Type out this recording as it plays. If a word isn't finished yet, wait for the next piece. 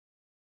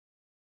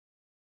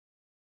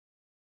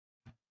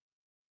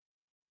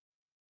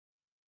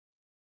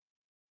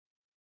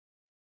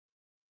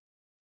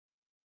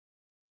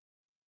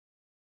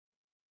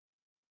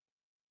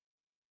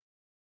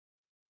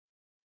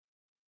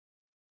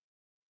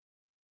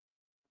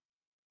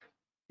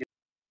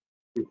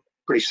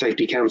British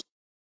Safety Council.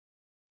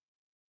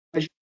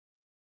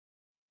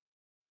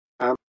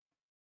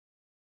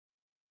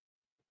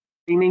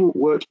 Training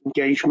work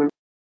engagement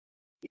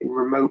in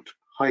remote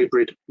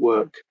hybrid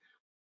work.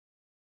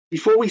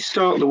 Before we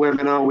start the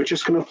webinar, we're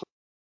just going to play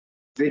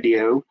a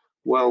video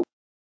while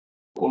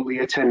all the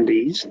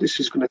attendees. This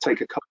is going to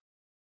take a couple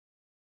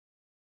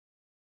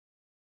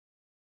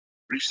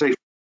of safe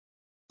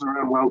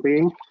around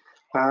well-being,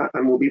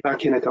 and we'll be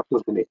back in a couple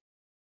of minutes.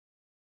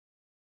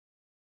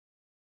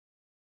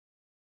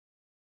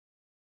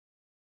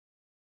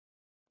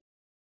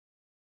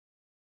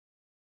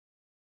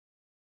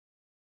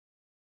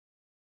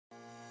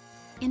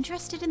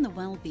 Interested in the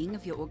well-being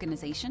of your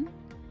organization?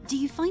 Do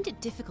you find it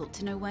difficult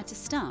to know where to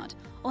start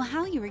or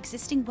how your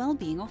existing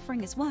well-being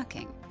offering is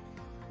working?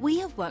 We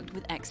have worked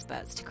with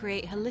experts to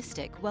create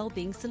holistic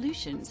well-being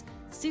solutions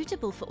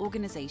suitable for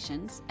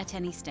organizations at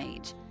any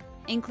stage,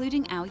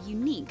 including our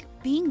unique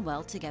Being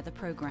Well Together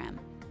program,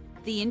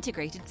 the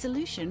integrated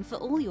solution for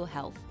all your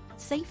health,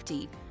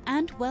 safety,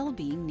 and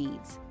well-being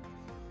needs.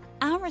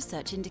 Our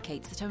research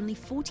indicates that only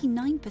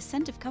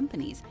 49% of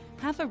companies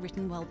have a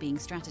written well-being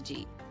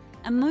strategy,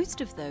 and most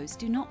of those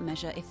do not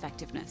measure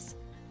effectiveness.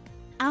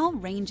 Our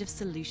range of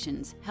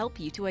solutions help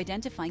you to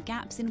identify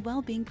gaps in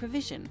well-being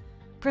provision,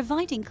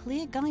 providing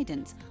clear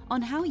guidance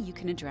on how you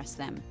can address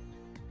them.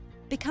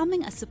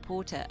 Becoming a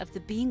supporter of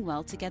the Being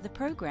Well Together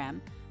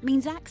program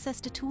means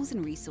access to tools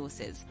and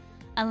resources,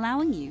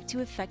 allowing you to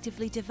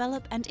effectively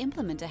develop and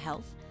implement a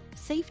health,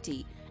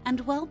 safety,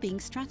 and well-being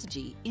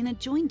strategy in a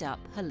joined-up,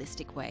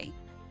 holistic way.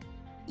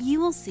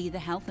 You will see the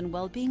health and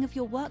well-being of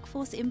your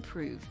workforce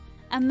improve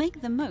and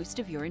make the most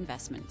of your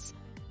investments.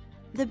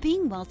 The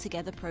Being Well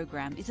Together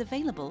program is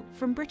available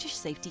from British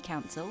Safety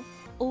Council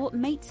or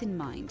Mates in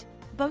Mind,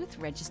 both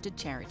registered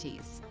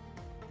charities.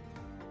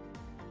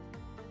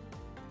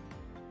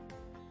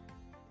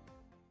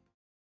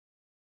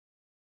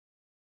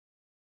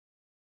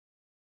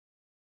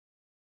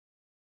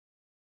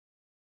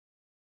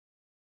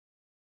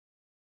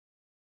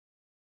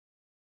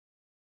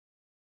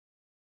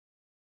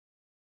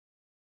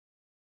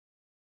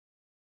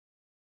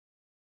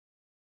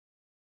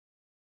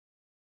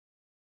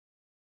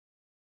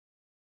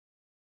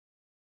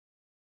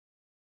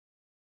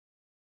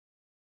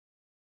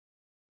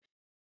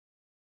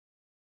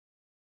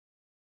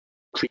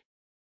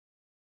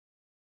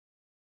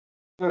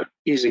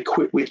 Is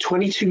equipped with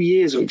 22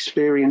 years of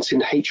experience in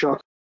HR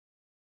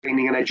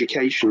training and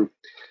education.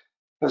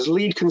 As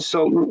lead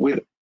consultant with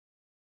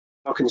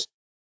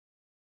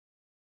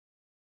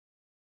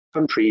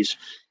countries,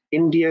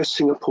 India,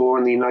 Singapore,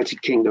 and the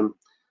United Kingdom,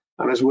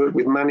 and has worked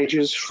with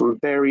managers from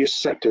various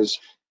sectors,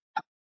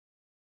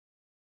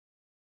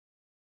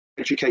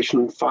 education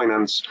and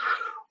finance.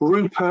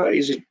 Roopa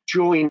is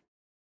joined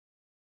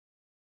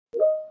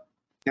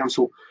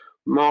Council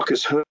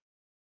Marcus Hurd,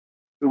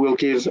 who will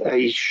give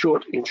a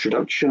short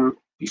introduction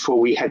before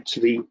we head to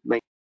the main.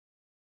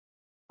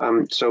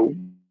 So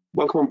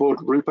welcome on board,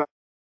 Roopa.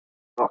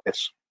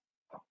 Marcus.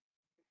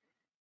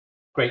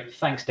 Great,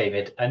 thanks,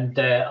 David. And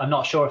I'm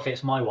not sure if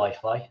it's my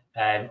Wi-Fi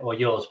or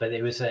yours, but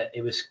it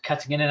was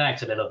cutting in and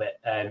out a little bit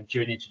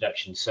during the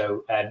introduction.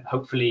 So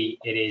hopefully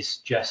it is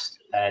just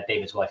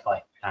David's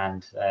Wi-Fi,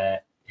 and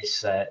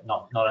it's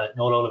not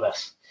all of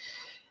us.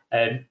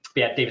 But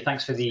yeah, David,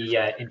 thanks for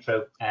the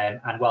intro,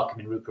 and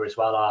welcoming Roopa as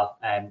well, our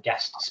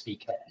guest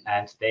speaker.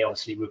 And today,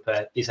 obviously,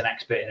 Roopa is an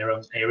expert in her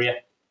own area,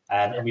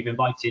 and we've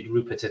invited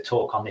Roopa to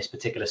talk on this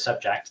particular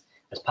subject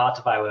as part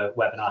of our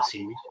webinar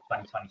series for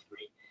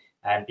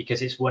 2023.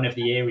 Because it's one of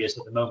the areas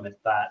at the moment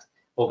that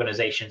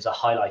organizations are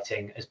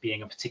highlighting as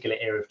being a particular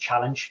area of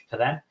challenge for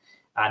them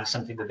and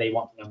something that they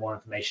want to know more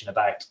information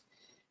about.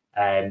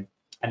 And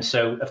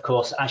so, of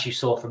course, as you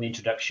saw from the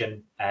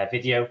introduction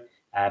video,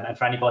 and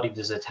for anybody that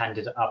has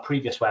attended our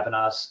previous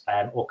webinars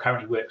or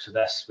currently works with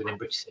us within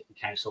British Safety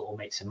Council or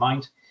Mates in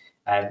Mind,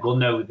 will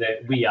know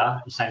that we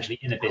are essentially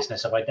in a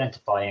business of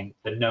identifying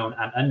the known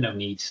and unknown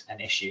needs and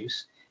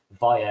issues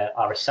via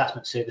our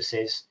assessment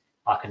services,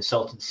 our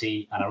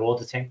consultancy, and our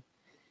auditing,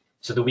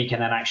 so that we can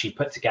then actually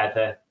put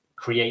together,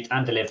 create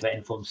and deliver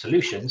informed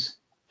solutions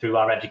through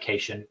our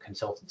education,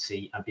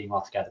 consultancy and Being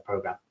Well Together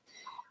program.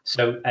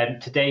 So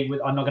today,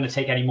 I'm not going to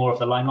take any more of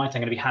the limelight.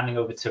 I'm going to be handing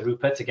over to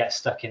Roopa to get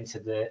stuck into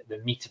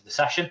the meat of the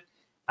session,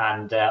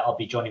 and I'll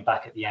be joining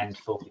back at the end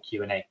for the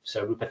Q&A.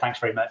 So Roopa, thanks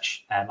very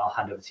much. I'll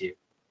hand over to you.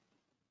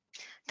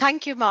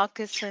 Thank you,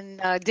 Marcus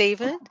and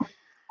David.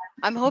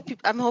 I'm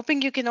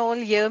hoping you can all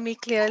hear me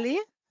clearly.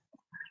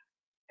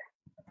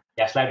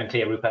 Yes, loud and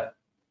clear, Roopa.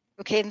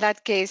 Okay, in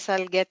that case,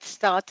 I'll get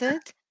started.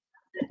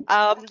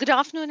 Good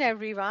afternoon,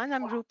 everyone.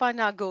 I'm Roopa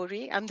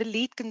Nagoria. I'm the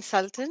lead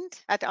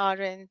consultant at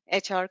RN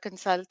HR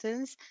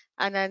Consultants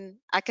and an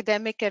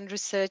academic and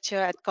researcher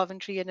at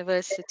Coventry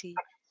University.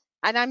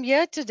 And I'm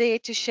here today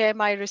to share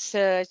my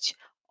research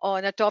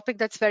on a topic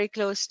that's very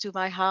close to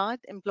my heart,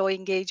 employee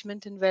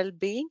engagement and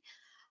well-being.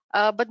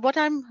 But what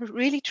I'm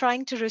really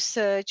trying to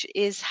research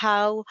is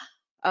how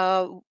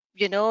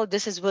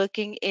this is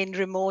working in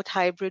remote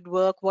hybrid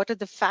work. What are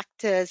the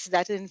factors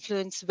that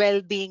influence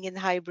well-being in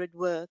hybrid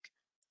work?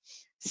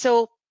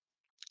 So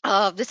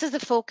this is the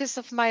focus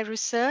of my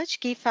research: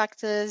 key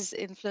factors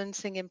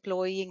influencing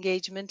employee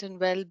engagement and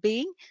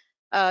well-being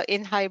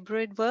in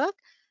hybrid work.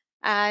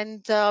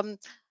 And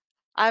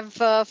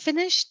I've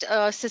finished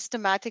a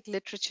systematic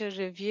literature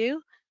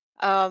review,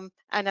 and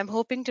I'm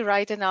hoping to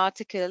write an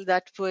article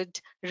that would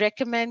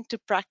recommend to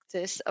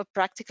practice a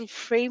practical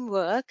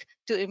framework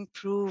to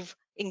improve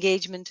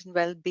engagement and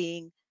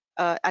well-being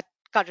at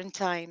current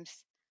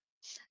times.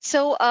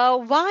 So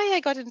why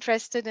I got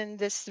interested in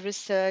this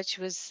research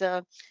was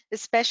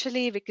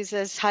especially because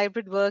as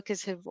hybrid work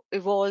has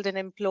evolved and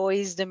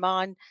employees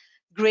demand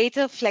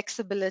greater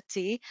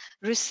flexibility,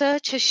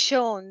 research has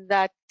shown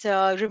that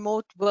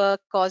remote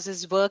work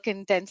causes work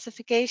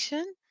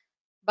intensification,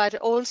 but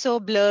also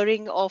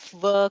blurring of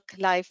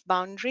work-life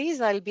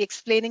boundaries. I'll be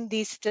explaining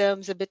these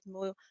terms a bit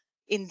more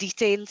in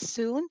detail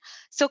soon.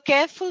 So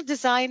careful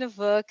design of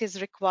work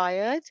is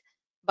required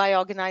by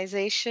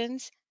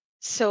organizations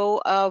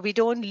so we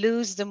don't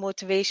lose the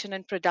motivation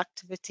and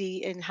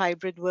productivity in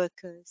hybrid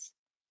workers.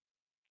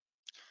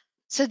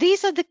 So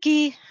these are the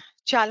key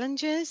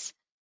challenges.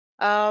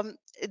 um,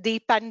 the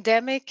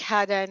pandemic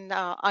had an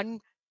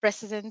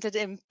unprecedented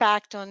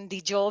impact on the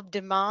job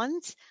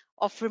demands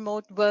of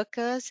remote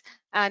workers,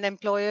 and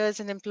employers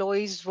and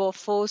employees were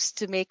forced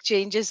to make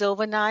changes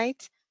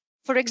overnight.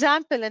 For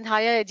example, in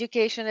higher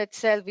education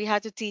itself, we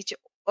had to teach,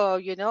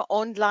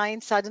 online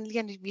suddenly,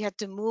 and we had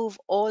to move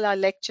all our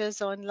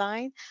lectures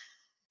online.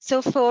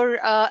 So for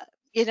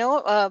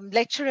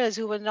lecturers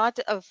who were not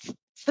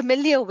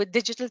familiar with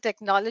digital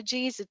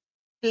technologies, it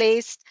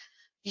placed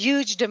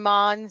huge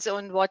demands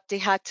on what they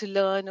had to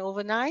learn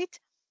overnight.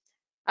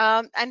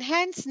 And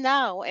hence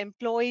now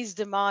employees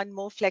demand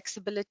more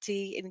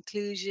flexibility,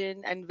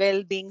 inclusion, and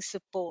well-being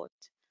support.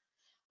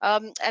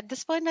 At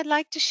this point, I'd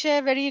like to share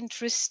a very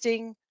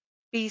interesting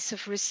piece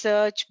of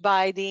research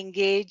by the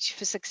Engage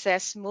for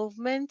Success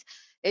movement,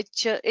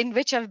 in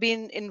which I've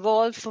been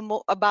involved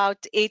for about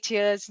 8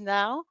 years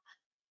now.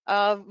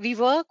 We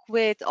work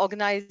with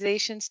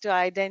organizations to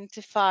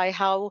identify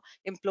how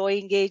employee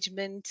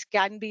engagement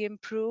can be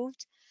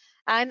improved.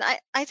 And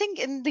I think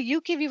in the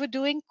UK, we were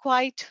doing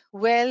quite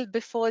well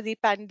before the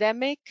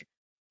pandemic.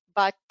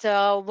 But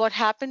what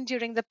happened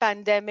during the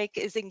pandemic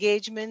is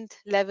engagement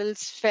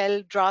levels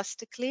fell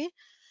drastically.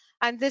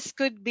 And this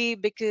could be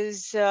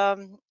because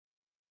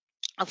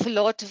of a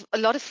lot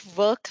of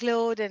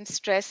workload and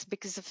stress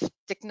because of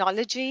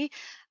technology,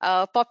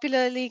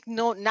 popularly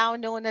now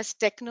known as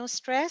techno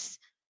stress.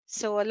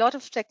 So a lot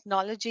of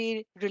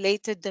technology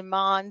related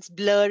demands,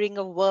 blurring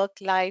of work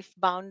life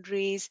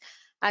boundaries,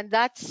 and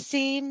that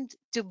seemed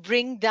to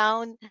bring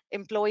down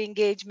employee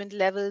engagement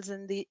levels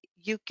in the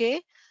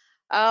UK.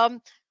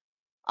 um,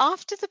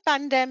 After the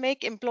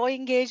pandemic, employee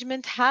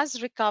engagement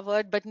has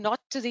recovered, but not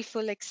to the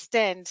full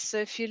extent. So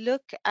if you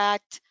look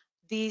at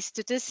the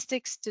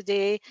statistics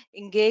today,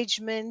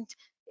 engagement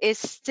is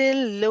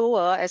still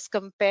lower as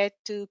compared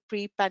to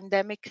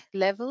pre-pandemic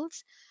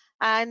levels.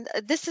 And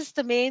this is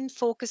the main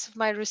focus of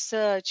my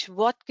research.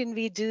 What can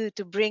we do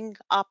to bring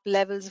up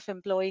levels of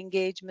employee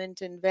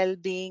engagement and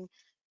well-being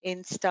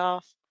in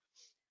staff?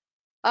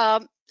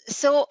 Um,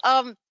 so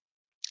I'm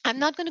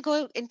not going to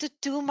go into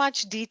too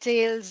much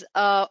details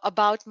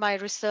about my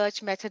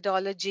research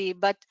methodology,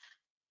 but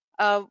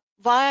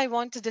why I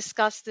want to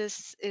discuss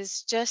this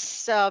is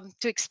just to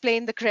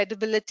explain the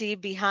credibility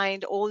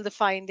behind all the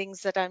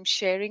findings that I'm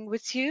sharing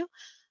with you.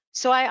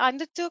 So I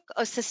undertook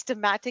a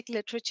systematic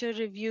literature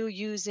review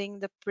using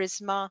the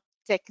PRISMA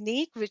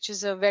technique, which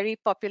is a very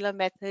popular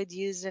method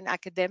used in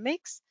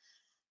academics.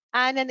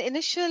 And an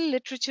initial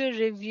literature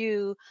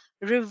review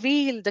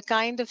revealed the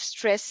kind of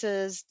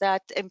stresses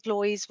that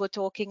employees were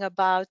talking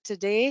about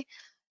today.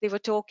 They were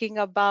talking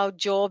about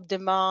job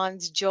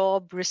demands,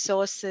 job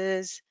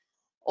resources,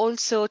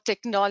 also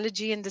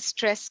technology and the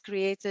stress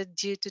created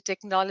due to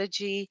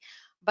technology,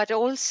 but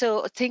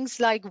also things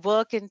like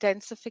work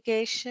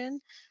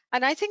intensification.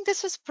 And I think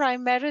this was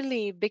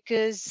primarily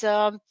because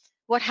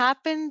what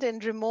happened in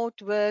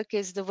remote work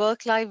is the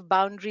work-life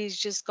boundaries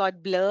just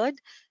got blurred,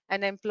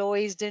 and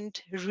employees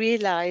didn't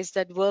realize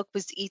that work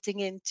was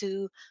eating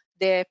into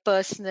their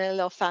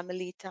personal or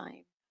family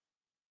time.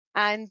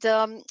 And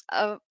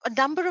a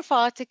number of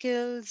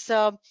articles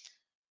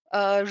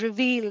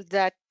revealed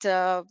that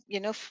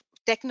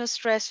techno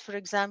stress, for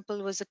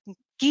example, was a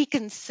key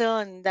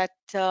concern that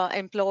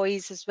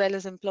employees as well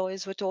as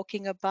employers were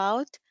talking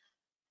about.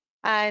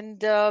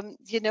 And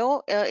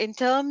in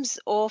terms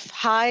of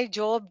high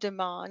job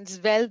demands,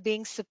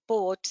 well-being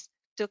support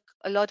took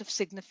a lot of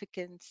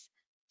significance.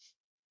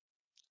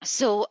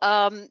 So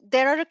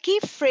there are key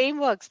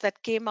frameworks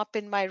that came up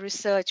in my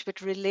research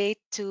which relate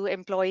to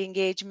employee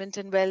engagement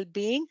and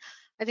well-being.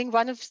 I think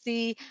one of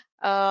the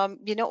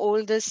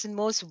oldest and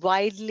most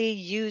widely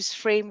used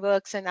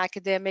frameworks in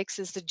academics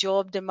is the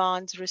job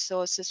demands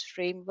resources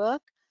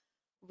framework,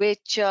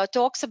 which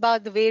talks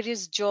about the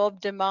various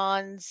job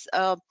demands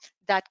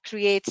that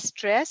create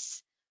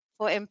stress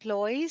for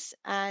employees,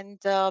 and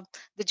the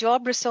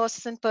job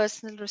resources and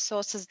personal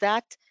resources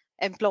that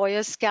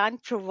employers can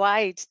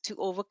provide to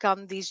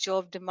overcome these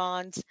job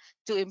demands,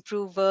 to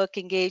improve work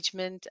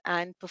engagement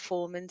and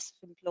performance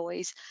of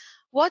employees.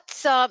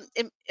 What's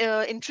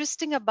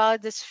interesting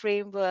about this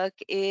framework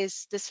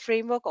is this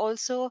framework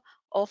also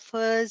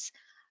offers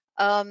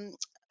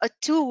a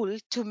tool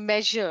to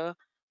measure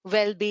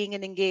well-being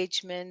and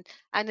engagement,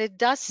 and it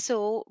does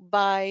so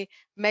by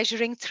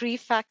measuring three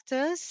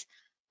factors: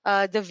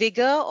 the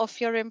vigor of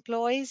your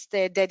employees,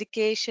 their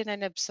dedication,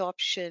 and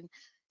absorption.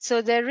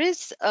 So there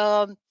is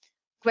a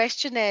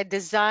questionnaire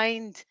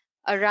designed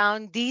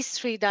around these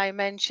three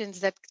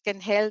dimensions that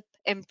can help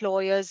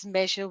employers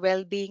measure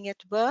well-being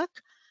at work.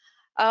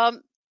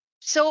 Um,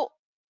 so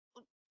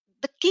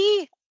the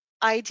key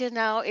idea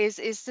now is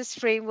this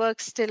framework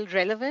still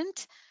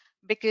relevant?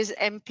 Because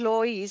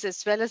employees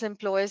as well as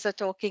employers are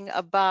talking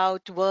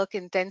about work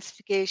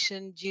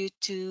intensification due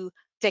to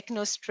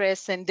techno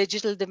stress and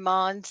digital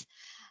demands.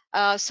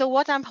 So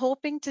what I'm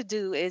hoping to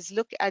do is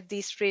look at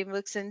these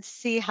frameworks and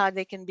see how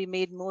they can be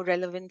made more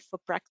relevant for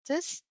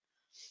practice.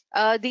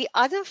 The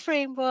other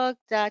framework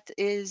that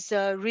is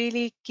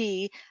really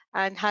key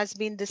and has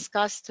been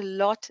discussed a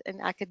lot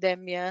in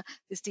academia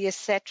is the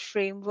ASSET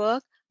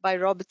framework by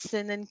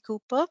Robertson and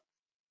Cooper.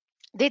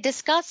 They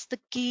discuss the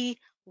key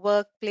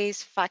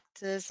workplace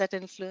factors that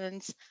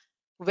influence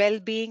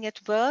well-being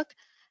at work.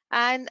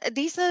 And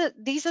these are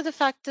the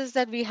factors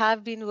that we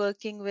have been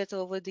working with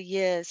over the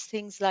years,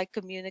 things like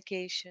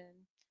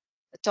communication,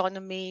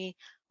 autonomy,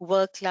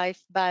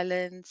 work-life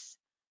balance,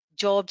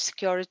 job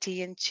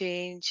security and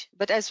change,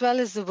 but as well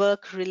as the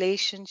work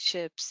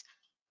relationships,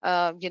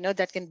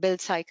 that can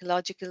build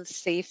psychological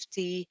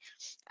safety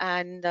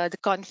and the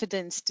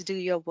confidence to do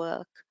your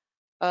work,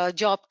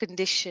 job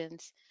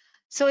conditions.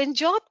 So in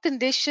job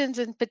conditions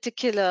in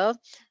particular,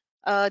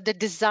 the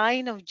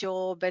design of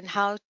job and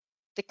how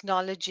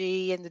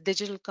technology and the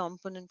digital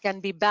component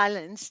can be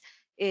balanced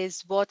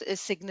is what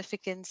is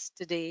significance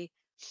today.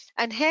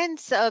 And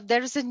hence,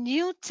 there is a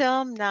new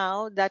term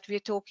now that we're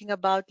talking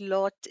about a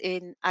lot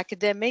in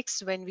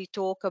academics when we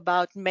talk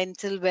about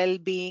mental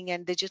well-being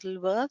and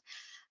digital work,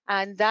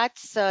 and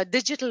that's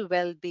digital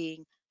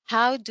well-being.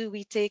 How do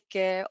we take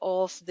care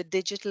of the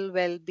digital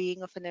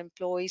well-being of an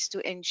employee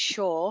to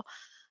ensure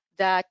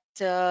that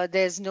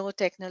there's no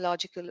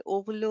technological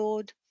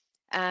overload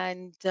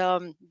and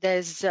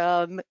there's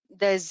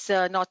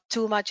not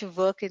too much of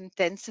work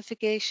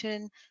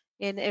intensification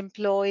in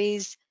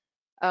employees,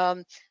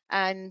 so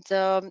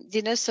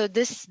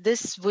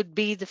this would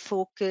be the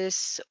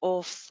focus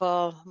of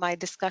my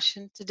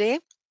discussion today.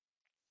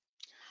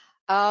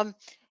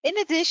 In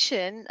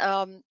addition,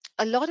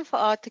 a lot of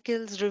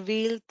articles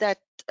revealed that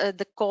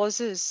the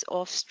causes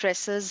of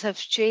stressors have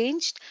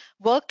changed.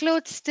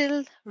 Workload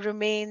still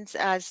remains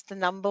as the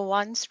number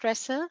one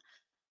stressor,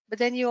 but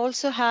then you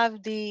also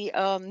have the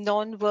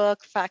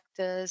non-work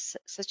factors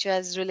such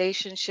as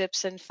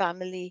relationships and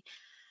family.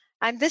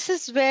 And this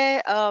is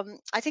where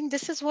I think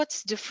this is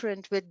what's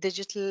different with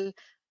digital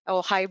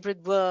or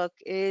hybrid work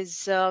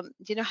is,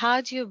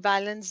 how do you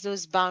balance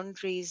those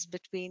boundaries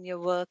between your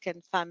work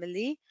and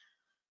family?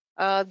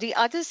 The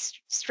other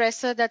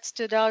stressor that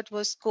stood out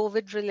was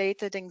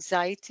COVID-related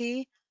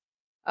anxiety,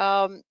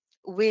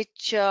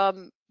 which,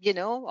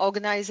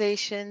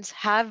 organizations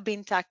have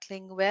been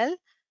tackling well.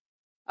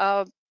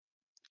 Uh,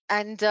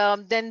 and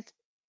then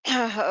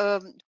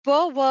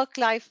poor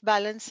work-life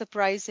balance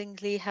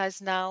surprisingly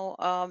has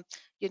now,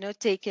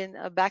 taken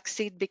a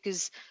backseat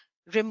because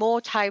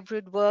remote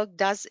hybrid work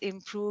does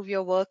improve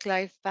your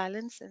work-life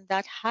balance, and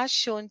that has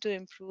shown to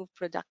improve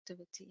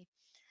productivity.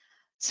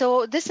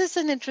 So this is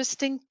an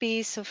interesting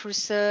piece of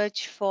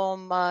research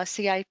from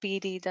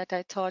CIPD that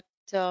I thought,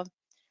 I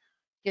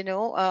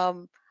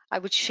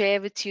would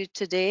share with you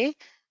today.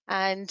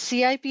 And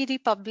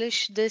CIPD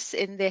published this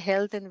in their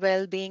Health and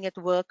Wellbeing at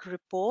Work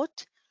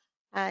report.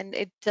 And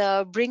it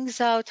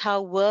brings out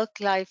how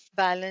work-life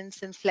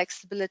balance and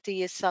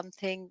flexibility is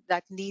something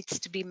that needs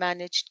to be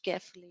managed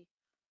carefully.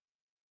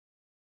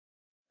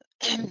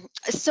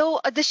 So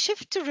the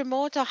shift to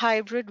remote or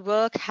hybrid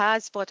work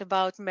has brought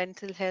about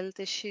mental health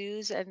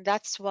issues, and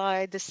that's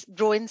why this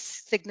growing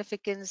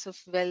significance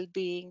of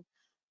well-being.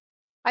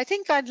 I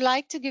think I'd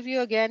like to give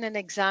you again an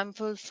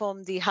example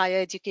from the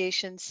higher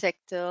education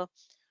sector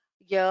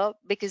here,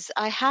 because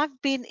I have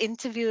been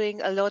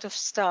interviewing a lot of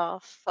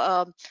staff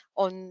on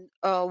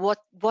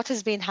what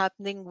has been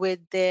happening with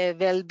their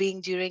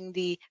well-being during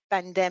the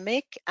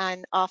pandemic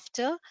and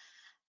after.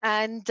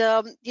 And,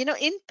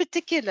 in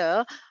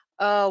particular,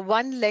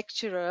 one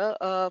lecturer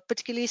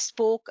particularly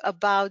spoke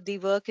about the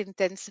work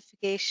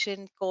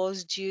intensification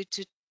caused due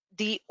to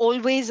the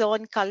always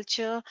on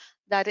culture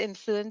that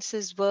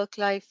influences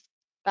work-life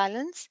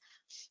balance.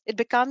 It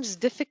becomes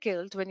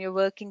difficult when you're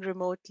working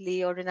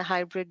remotely or in a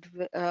hybrid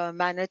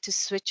manner to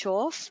switch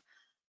off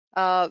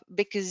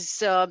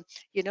because, of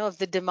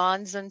the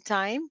demands on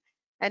time.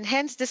 And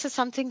hence, this is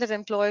something that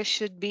employers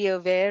should be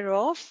aware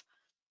of.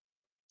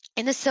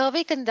 In a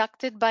survey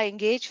conducted by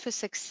Engage for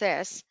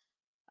Success,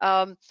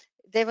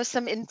 there were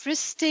some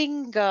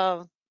interesting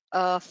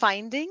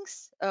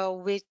findings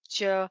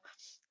which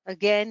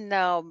again,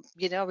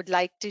 I would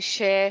like to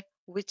share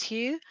with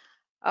you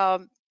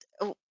um,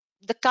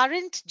 the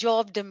current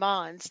job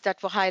demands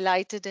that were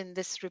highlighted in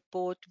this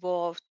report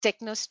were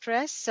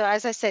technostress. So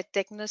as I said,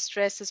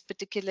 technostress is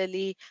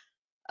particularly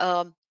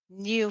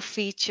new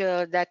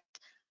feature that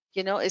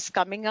is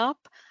coming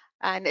up,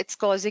 and it's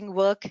causing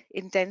work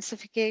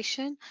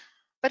intensification.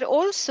 But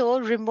also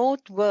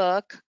remote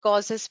work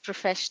causes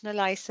professional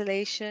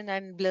isolation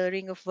and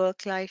blurring of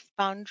work-life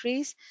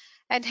boundaries,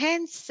 and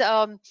hence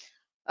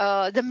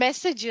the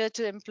message here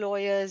to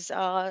employers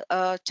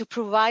are to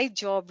provide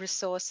job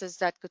resources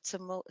that could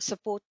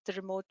support the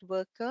remote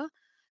worker,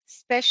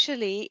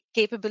 especially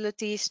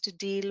capabilities to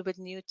deal with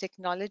new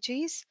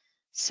technologies.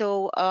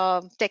 So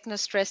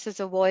technostress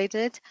is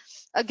avoided.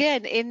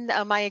 Again, in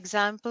my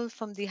example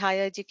from the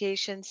higher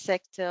education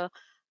sector,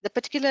 the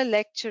particular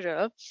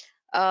lecturer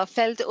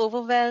felt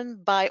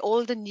overwhelmed by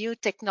all the new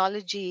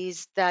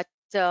technologies that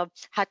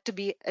had to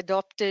be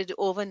adopted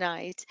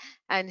overnight,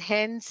 and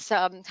hence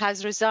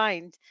has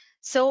resigned.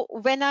 So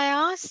when I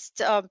asked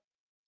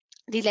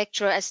the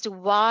lecturer as to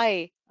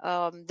why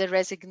the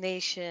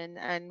resignation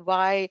and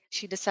why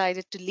she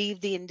decided to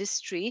leave the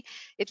industry,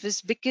 it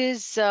was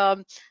because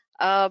um,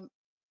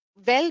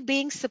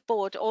 well-being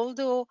support,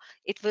 although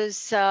it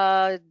was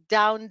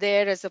down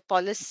there as a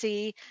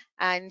policy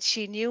and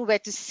she knew where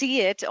to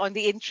see it on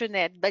the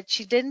intranet, but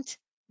she didn't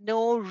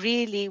know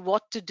really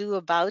what to do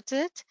about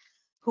it,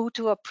 who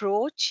to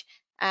approach,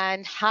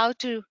 and how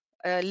to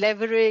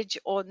leverage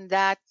on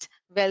that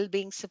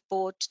well-being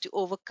support to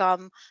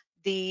overcome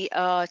the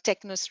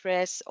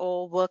techno-stress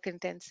or work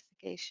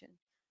intensification.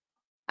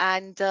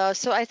 And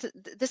so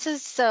this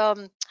is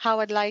how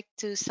I'd like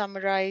to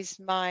summarize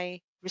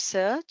my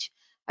research.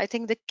 I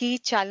think the key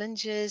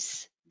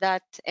challenges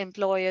that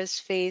employers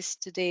face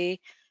today,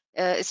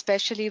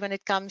 especially when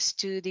it comes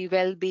to the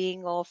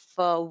well-being of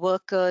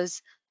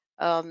workers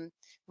um,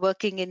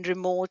 working in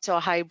remote or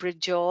hybrid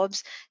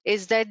jobs,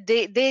 is that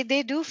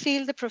they do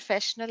feel the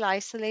professional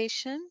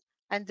isolation.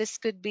 And this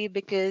could be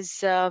because,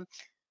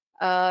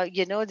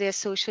 they're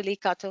socially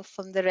cut off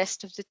from the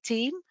rest of the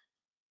team.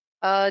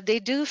 They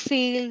do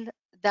feel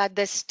that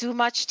there's too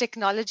much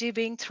technology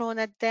being thrown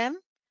at them.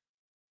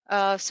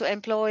 So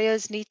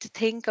employers need to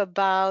think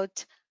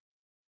about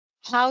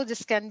how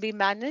this can be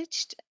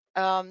managed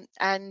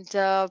and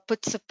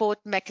put support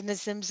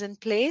mechanisms in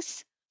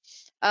place.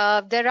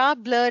 There are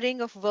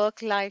blurring of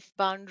work-life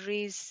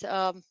boundaries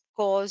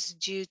caused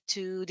due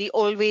to the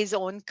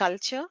always-on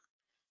culture.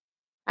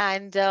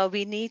 And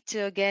we need to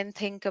again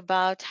think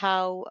about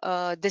how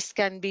this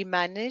can be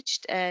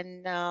managed,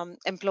 and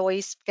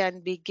employees can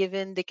be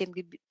given, they can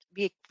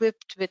be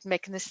equipped with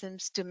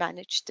mechanisms to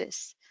manage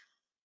this.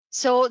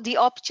 So the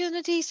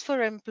opportunities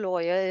for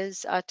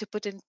employers are to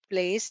put in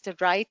place the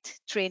right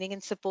training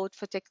and support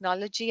for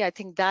technology. I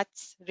think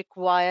that's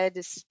required,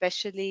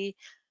 especially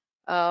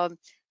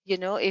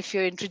if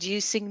you're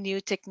introducing new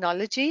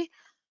technology.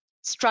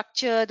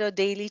 Structured or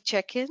daily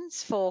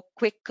check-ins for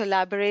quick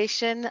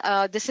collaboration.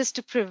 This is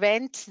to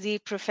prevent the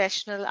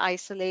professional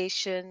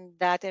isolation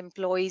that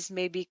employees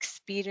may be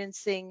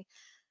experiencing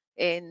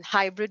in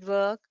hybrid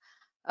work.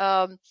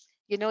 Um,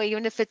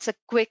 even if it's a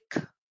quick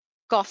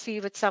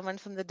coffee with someone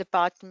from the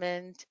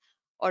department,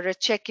 or a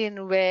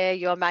check-in where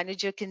your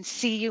manager can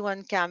see you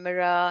on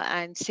camera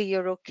and see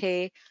you're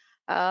okay.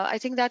 I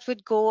think that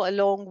would go a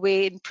long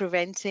way in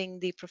preventing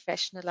the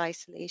professional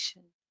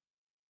isolation.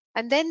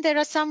 And then there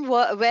are some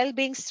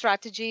well-being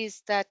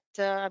strategies that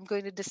I'm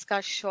going to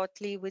discuss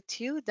shortly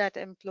with you that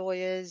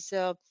employers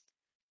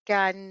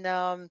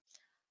can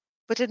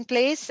put in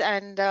place.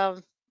 And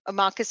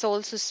Marcus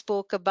also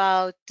spoke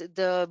about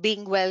the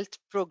Being Wealth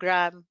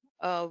program,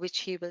 which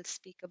he will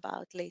speak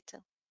about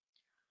later.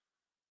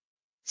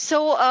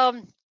 So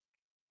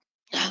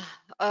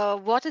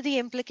what are the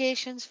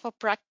implications for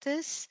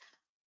practice?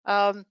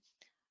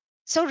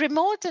 So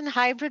remote and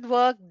hybrid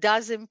work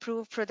does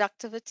improve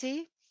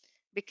productivity,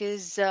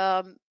 because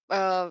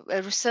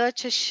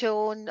research has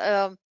shown,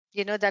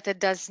 that it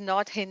does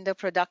not hinder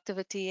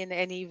productivity in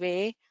any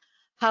way.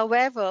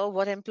 However,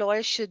 what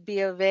employers should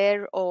be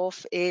aware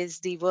of is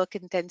the work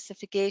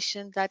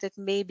intensification that it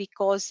may be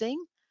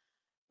causing.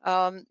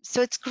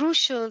 So it's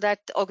crucial that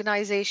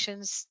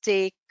organizations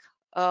take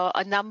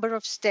a number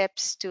of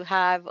steps to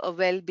have a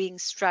well-being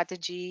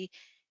strategy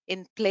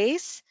in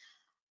place.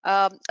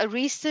 A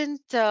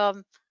recent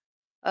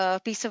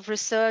piece of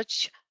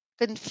research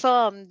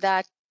confirmed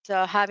that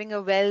having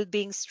a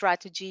well-being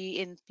strategy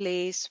in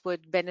place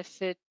would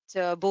benefit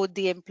both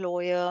the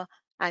employer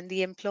and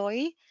the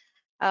employee.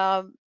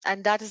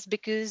 And that is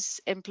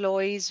because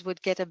employees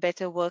would get a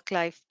better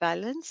work-life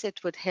balance.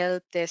 It would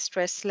help their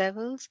stress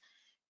levels.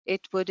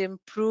 It would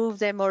improve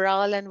their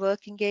morale and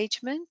work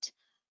engagement,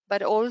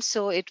 but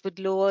also it would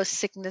lower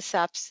sickness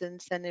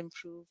absence and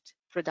improved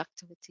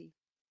productivity.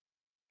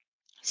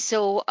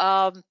 So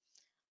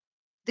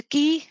the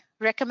key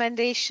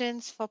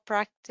recommendations for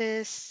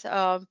practice,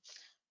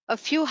 a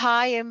few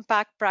high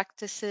impact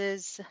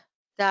practices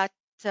that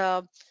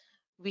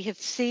we have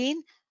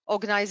seen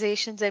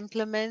organizations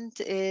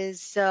implement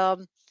is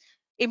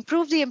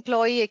improve the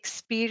employee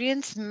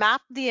experience,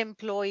 map the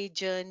employee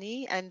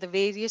journey and the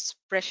various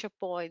pressure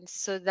points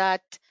so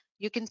that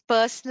you can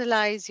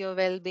personalize your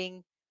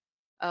well-being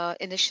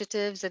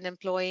initiatives and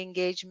employee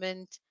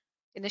engagement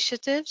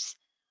initiatives.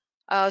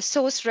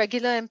 Source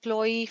regular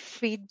employee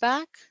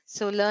feedback.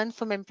 So learn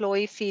from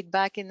employee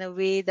feedback in a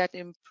way that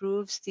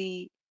improves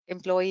the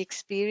employee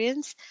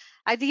experience.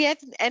 At the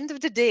end of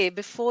the day,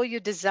 before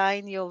you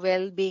design your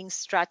well-being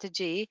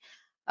strategy,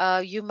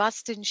 you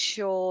must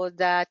ensure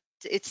that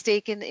it's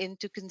taken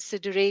into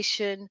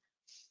consideration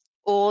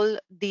all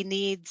the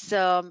needs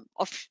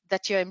of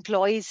that your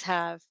employees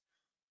have.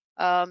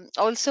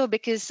 Also,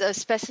 because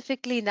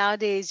specifically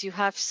nowadays you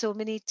have so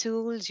many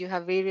tools, you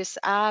have various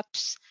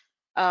apps,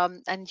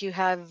 and you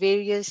have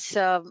various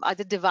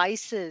other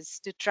devices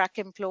to track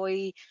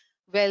employee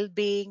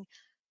well-being.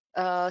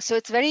 So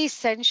it's very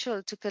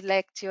essential to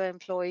collect your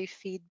employee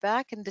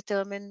feedback and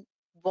determine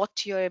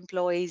what your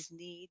employees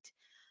need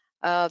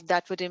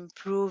that would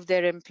improve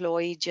their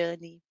employee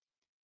journey.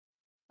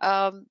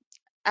 Um,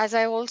 as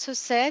I also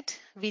said,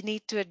 we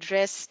need to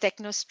address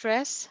techno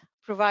stress,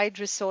 provide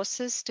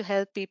resources to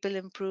help people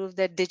improve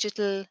their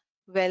digital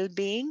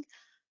well-being,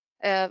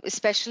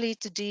 especially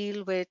to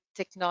deal with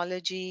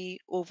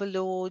technology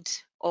overload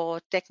or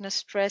techno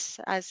stress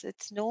as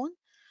it's known,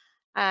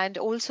 and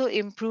also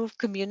improve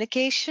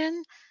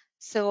communication.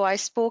 So I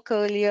spoke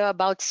earlier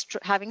about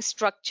having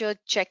structured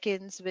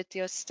check-ins with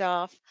your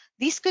staff.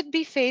 These could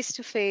be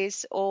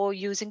face-to-face or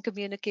using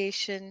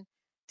communication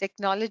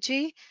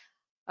technology.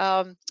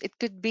 It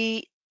could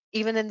be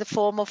even in the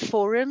form of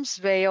forums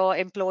where your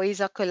employees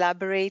are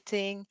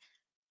collaborating,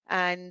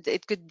 and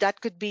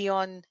that could be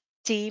on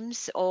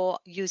Teams or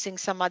using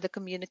some other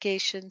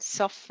communication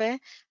software,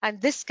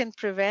 and this can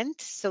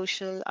prevent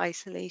social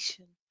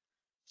isolation.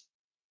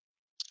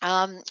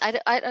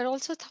 I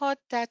also thought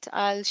that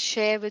I'll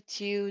share with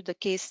you the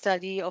case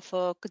study of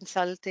a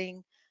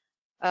consulting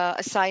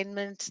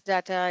assignment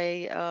that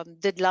I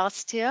did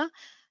last year.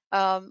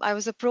 I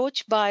was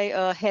approached by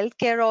a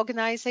healthcare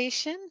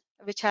organization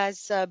which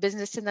has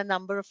business in a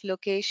number of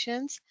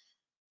locations,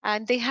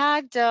 and they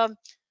had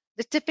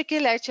the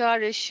typical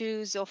HR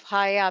issues of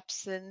high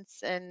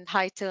absence and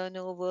high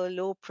turnover,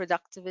 low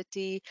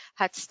productivity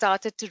had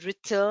started to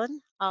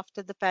return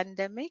after the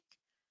pandemic.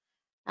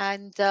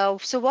 And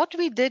so what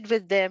we did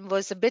with them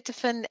was a bit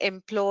of an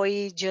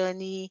employee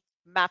journey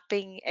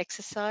mapping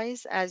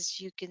exercise, as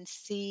you can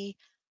see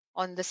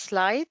on the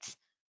slides,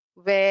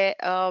 where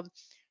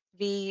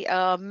we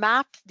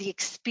map the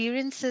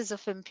experiences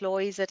of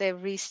employees at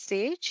every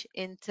stage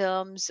in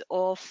terms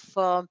of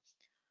what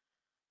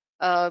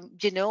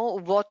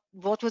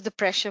were the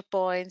pressure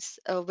points,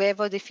 where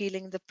were they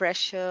feeling the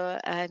pressure,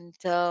 and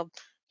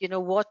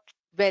what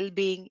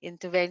well-being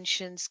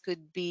interventions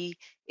could be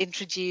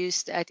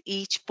introduced at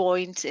each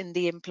point in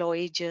the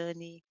employee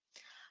journey.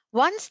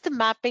 Once the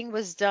mapping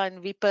was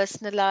done, we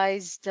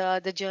personalized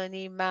the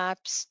journey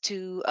maps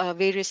to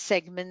various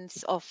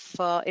segments of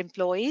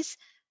employees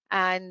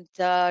and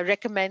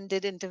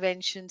recommended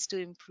interventions to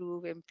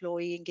improve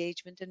employee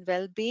engagement and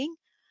well-being,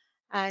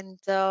 and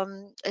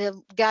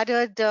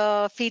gathered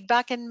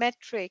feedback and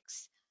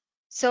metrics.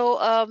 So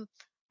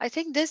I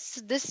think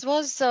this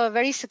was a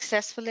very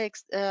successful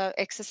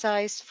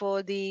exercise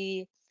for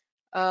the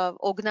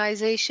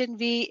organization.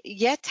 We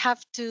yet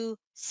have to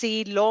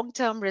see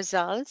long-term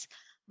results,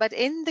 but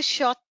in the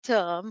short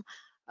term,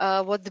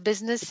 what the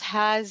business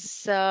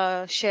has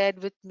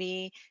shared with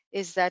me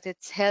is that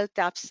it's helped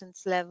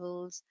absence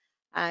levels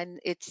and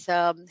it's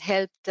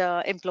helped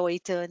employee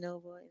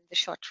turnover in the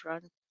short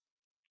run.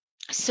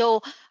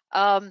 So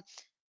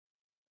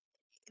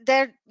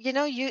there,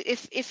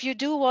 if you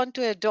do want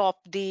to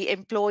adopt the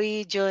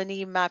employee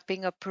journey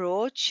mapping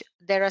approach,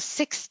 there are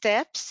 6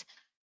 steps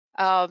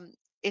um,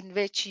 in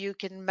which you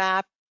can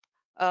map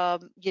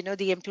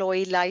the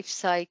employee life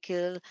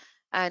cycle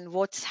and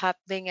what's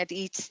happening at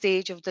each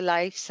stage of the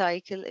life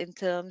cycle in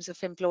terms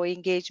of employee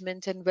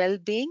engagement and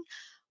well-being.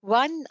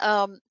 One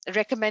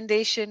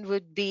recommendation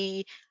would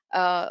be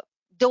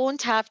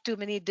don't have too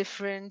many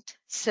different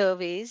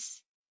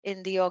surveys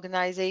in the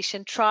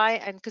organization. Try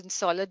and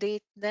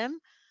consolidate them.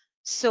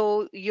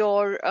 So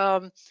you're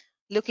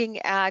looking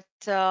at,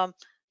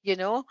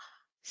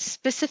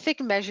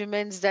 specific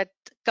measurements that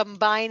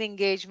combine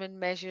engagement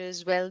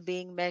measures,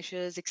 well-being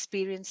measures,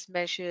 experience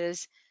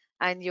measures,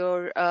 and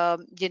you're,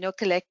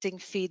 collecting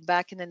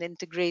feedback in an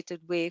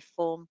integrated way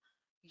from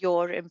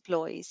your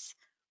employees.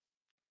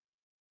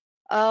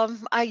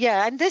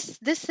 Yeah, and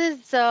this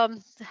is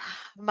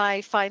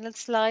my final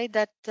slide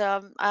that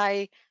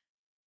I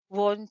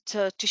want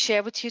to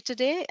share with you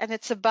today, and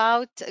it's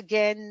about,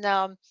 again,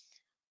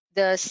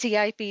 the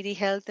CIPD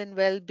Health and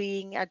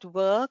Wellbeing at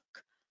Work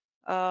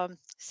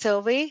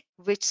survey,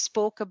 which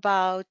spoke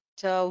about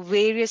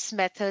various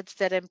methods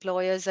that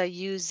employers are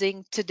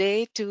using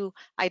today to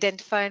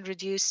identify and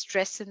reduce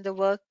stress in the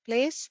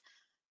workplace.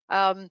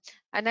 And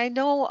I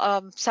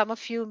know some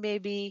of you may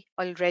be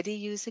already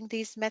using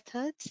these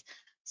methods.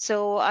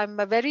 So I'm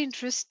very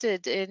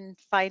interested in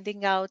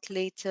finding out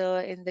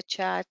later in the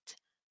chat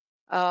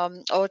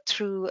or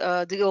through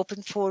the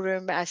open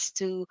forum as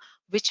to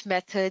which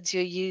methods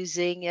you're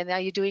using, and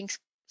are you doing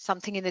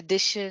something in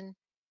addition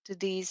to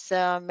these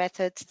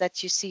methods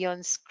that you see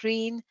on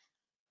screen.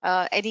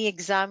 Any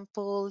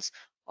examples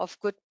of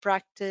good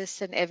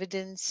practice and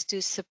evidence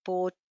to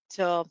support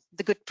the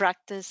good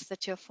practice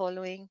that you're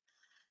following.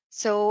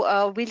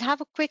 So we'll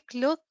have a quick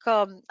look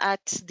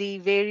at the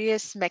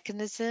various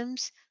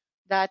mechanisms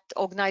that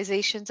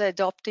organizations are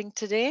adopting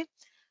today.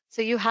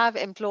 So you have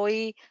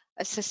employee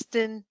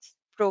assistance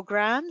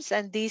programs,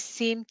 and these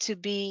seem to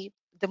be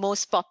the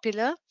most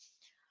popular.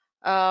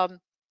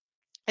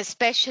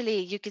 Especially,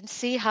 you can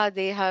see how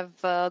they have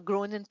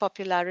grown in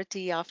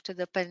popularity after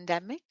the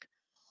pandemic.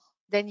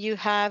 Then you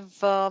have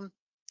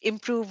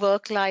improved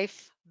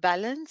work-life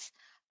balance.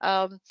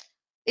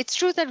 It's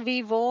true that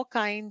we were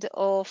kind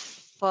of,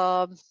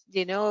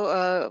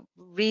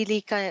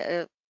 really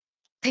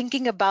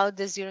thinking about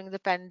this during the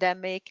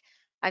pandemic,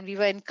 and we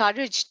were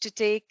encouraged to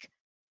take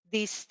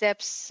these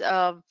steps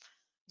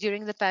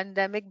during the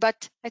pandemic.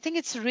 But I think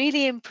it's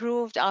really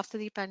improved after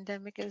the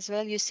pandemic as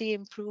well. You see,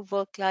 improved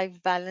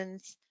work-life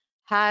balance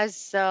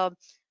has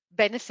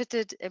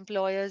benefited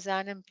employers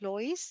and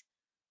employees.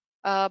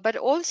 But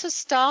also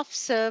staff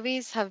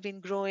surveys have been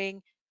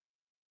growing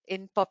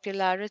in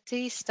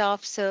popularity.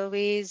 Staff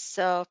surveys,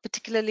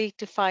 particularly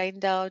to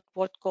find out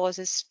what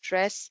causes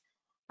stress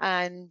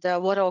and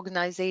what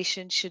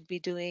organizations should be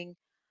doing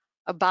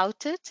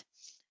about it.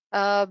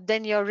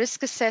 Then your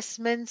risk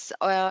assessments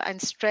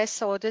and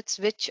stress audits,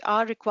 which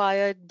are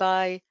required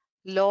by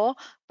law,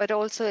 but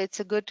also it's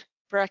a good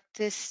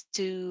practice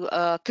to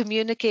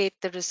communicate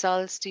the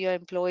results to your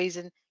employees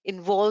and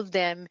involve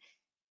them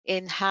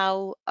in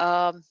how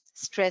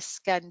stress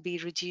can be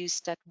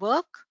reduced at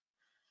work.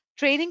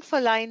 Training for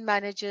line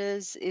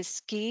managers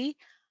is key,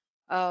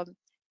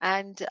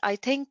 and I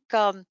think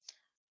that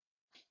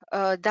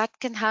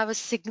can have a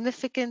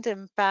significant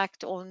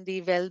impact on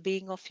the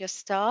well-being of your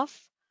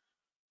staff.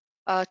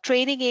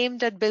 Training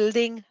aimed at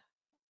building,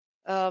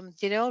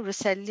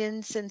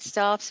 resilience in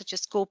staff, such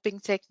as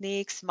coping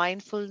techniques,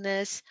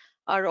 mindfulness,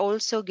 are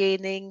also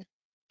gaining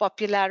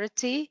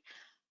popularity.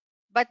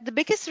 But the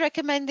biggest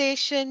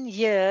recommendation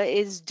here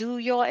is, do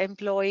your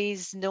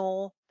employees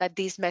know that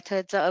these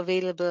methods are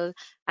available,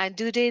 and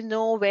do they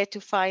know where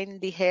to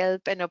find the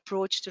help and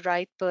approach the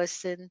right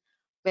person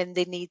when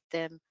they need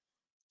them?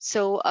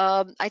 So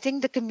I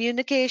think the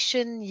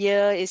communication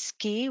here is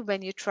key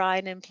when you try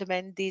and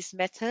implement these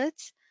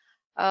methods.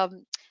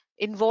 Um,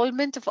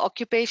 Involvement of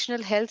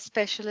occupational health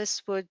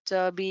specialists would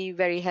be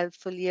very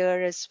helpful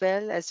here as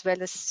well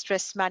as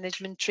stress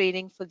management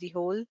training for the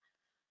whole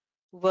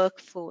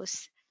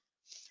workforce.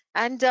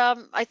 And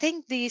I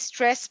think the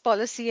stress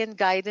policy and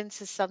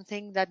guidance is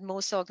something that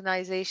most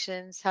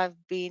organizations have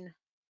been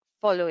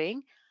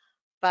following.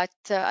 But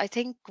I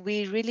think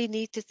we really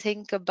need to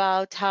think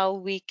about how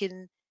we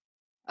can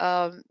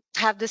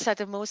have this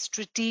at a more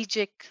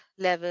strategic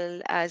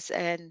level as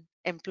an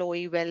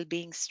employee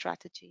well-being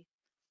strategy.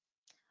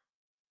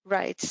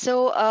 Right.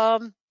 So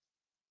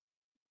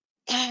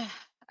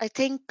I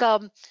think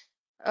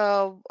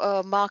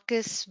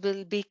Marcus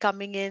will be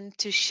coming in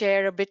to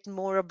share a bit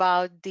more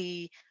about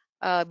the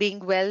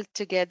Being Well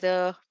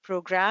Together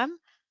program.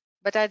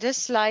 But I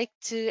just like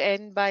to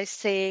end by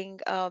saying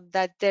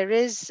that there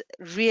is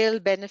real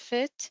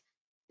benefit,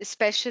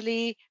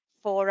 especially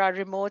for our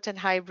remote and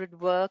hybrid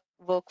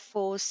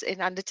workforce,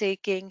 in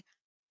undertaking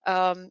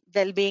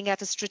well-being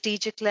at a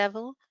strategic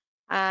level,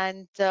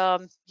 and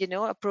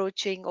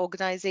approaching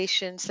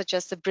organizations such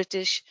as the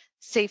British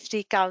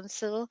Safety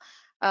Council.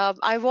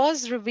 I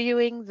was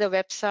reviewing the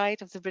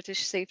website of the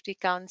British Safety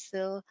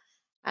Council,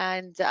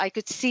 and I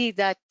could see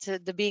that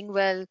the Being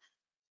Well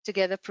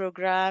Together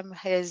program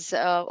has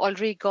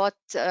already got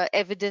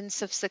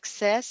evidence of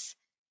success,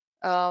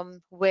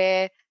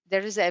 where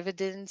there is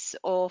evidence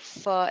of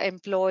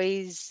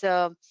employees,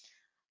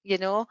 you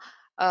know,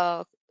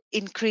 uh,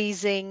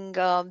 increasing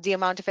the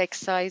amount of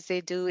exercise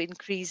they do,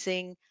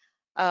 increasing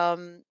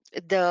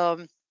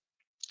the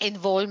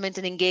involvement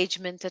and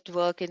engagement at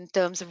work in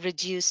terms of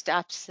reduced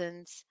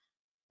absence,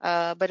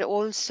 but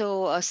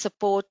also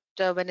support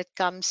when it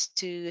comes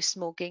to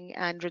smoking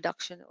and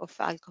reduction of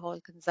alcohol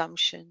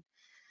consumption.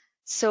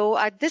 So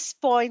at this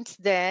point,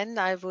 then,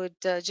 I would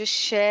just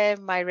share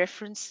my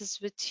references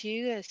with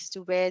you as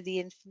to where the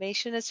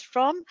information is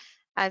from,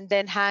 and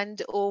then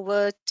hand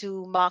over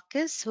to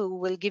Marcus, who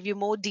will give you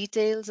more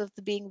details of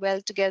the Being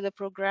Well Together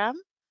program.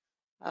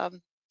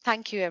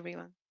 Thank you,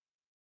 everyone.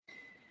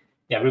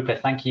 Yeah, Roopa,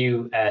 thank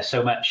you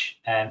so much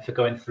for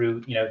going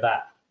through,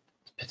 that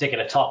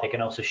particular topic,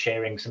 and also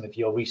sharing some of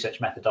your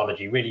research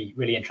methodology. Really,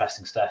 really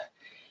interesting stuff.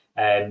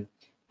 And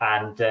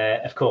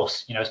of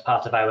course, as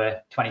part of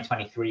our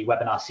 2023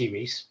 webinar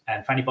series,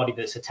 and for anybody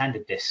that's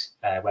attended this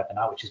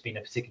webinar, which has been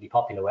a particularly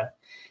popular one,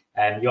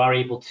 you are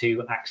able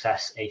to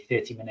access a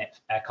 30-minute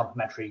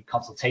complimentary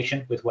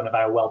consultation with one of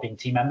our wellbeing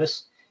team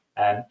members.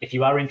 If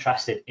you are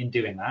interested in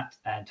doing that,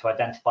 and to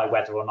identify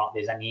whether or not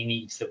there's any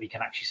needs that we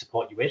can actually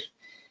support you with,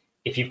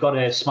 If you've got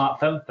a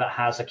smartphone that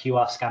has a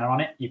QR scanner on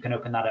it, you can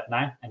open that up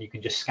now and you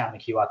can just scan the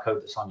QR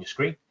code that's on your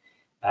screen.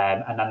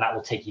 And then that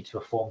will take you to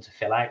a form to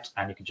fill out,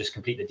 and you can just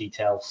complete the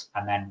details,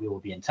 and then we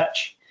will be in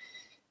touch.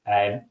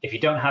 If you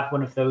don't have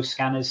one of those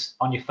scanners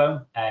on your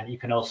phone, you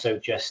can also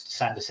just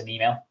send us an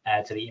email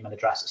to the email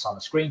address that's on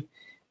the screen,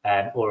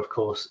 or of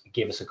course,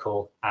 give us a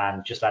call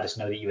and just let us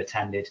know that you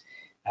attended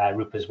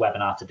Roopa's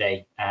webinar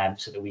today,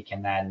 so that we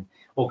can then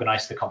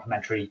organise the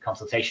complimentary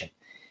consultation.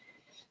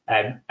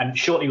 And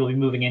shortly we'll be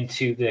moving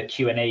into the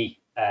Q&A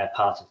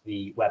part of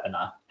the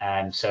webinar,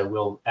 so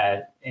we'll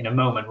in a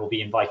moment we'll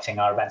be inviting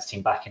our events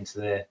team back into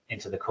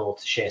the call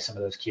to share some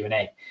of those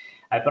Q&A.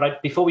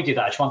 But before we do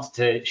that, I just wanted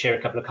to share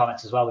a couple of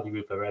comments as well with you,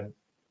 Roopa,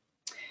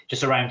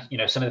 just around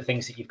some of the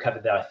things that you've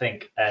covered there. I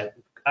think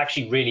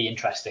actually really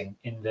interesting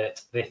in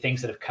that the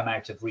things that have come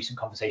out of recent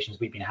conversations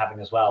we've been having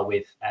as well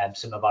with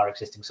some of our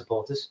existing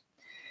supporters.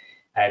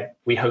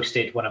 We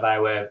hosted one of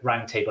our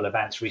roundtable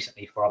events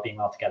recently for our Being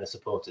Well Together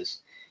supporters.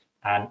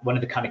 And one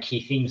of the kind of key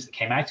themes that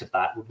came out of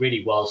that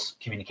really was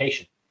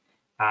communication.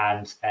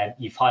 And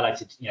you've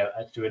highlighted,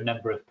 through a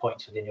number of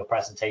points within your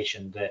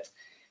presentation that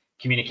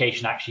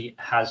communication actually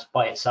has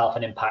by itself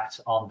an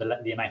impact on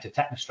the amount of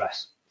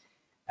technostress.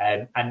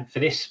 And for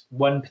this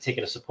one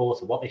particular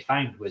supporter, what they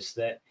found was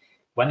that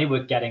when they were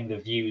getting the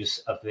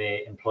views of their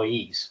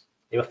employees,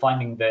 they were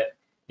finding that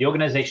the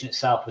organization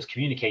itself was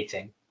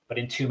communicating, but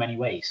in too many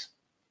ways.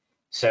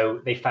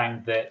 So they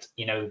found that,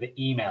 the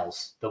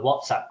emails, the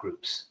WhatsApp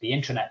groups, the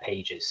intranet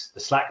pages, the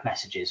Slack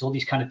messages, all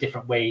these kind of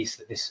different ways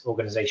that this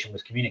organization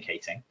was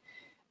communicating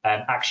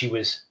actually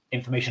was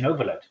information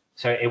overload.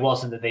 So it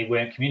wasn't that they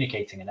weren't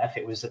communicating enough,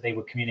 it was that they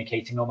were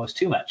communicating almost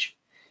too much.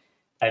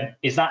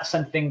 Is that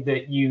something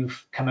that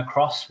you've come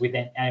across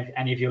within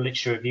any of your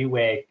literature review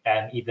where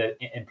either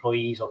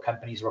employees or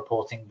companies are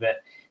reporting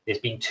that there's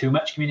been too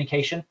much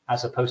communication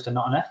as opposed to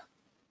not enough?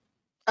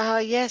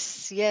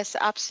 Yes,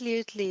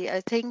 absolutely.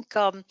 I think,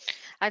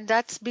 and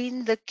that's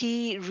been the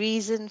key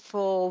reason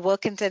for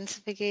work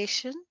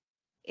intensification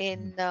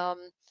in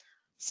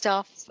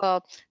staff,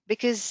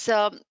 because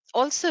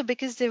also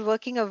because they're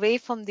working away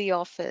from the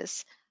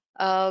office.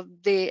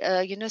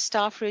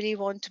 Staff really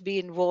want to be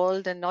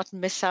involved and not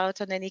miss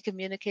out on any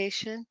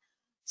communication.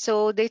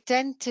 So they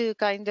tend to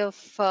kind of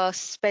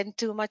spend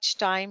too much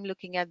time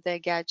looking at their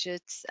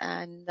gadgets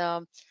and,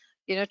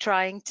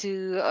 trying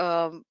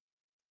to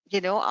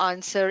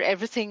answer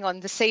everything on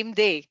the same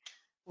day,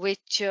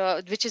 which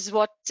is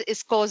what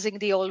is causing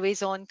the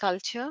always on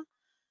culture.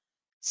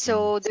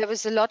 So there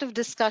was a lot of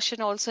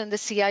discussion also in the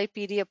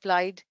CIPD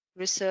applied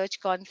research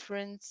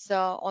conference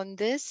on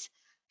this,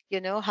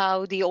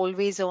 how the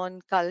always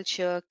on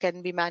culture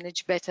can be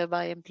managed better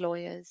by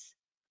employers.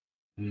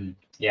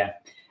 Yeah,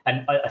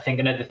 and I think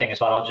another thing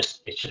as well, it's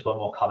just one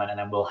more comment and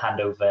then we'll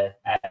hand over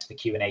to the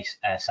Q&A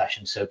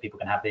session so people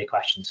can have their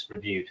questions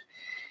reviewed.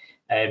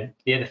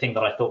 The other thing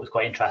that I thought was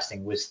quite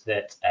interesting was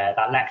that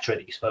that lecturer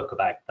that you spoke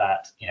about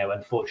that,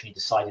 unfortunately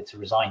decided to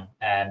resign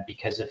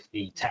because of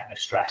the techno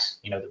stress,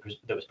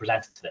 that was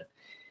presented to them.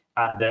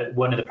 And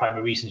one of the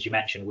primary reasons you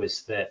mentioned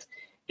was that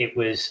it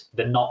was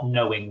the not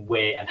knowing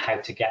where and how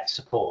to get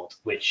support,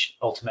 which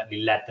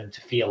ultimately led them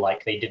to feel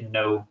like they didn't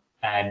know,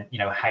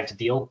 how to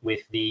deal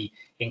with the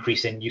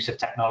increase in use of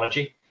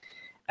technology.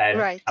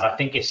 Right. And I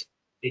think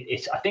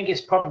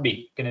it's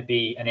probably going to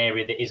be an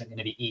area that isn't going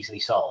to be easily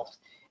solved.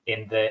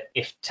 In that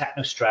if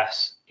techno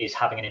stress is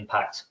having an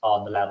impact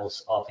on the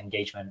levels of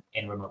engagement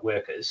in remote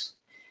workers,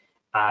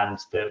 and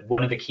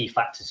one of the key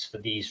factors for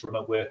these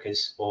remote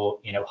workers or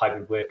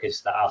hybrid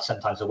workers that are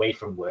sometimes away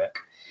from work,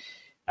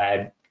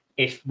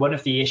 if one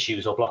of the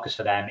issues or blockers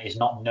for them is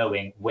not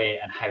knowing where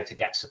and how to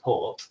get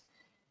support,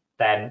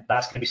 then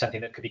that's going to be something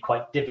that could be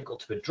quite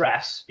difficult to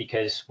address,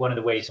 because one of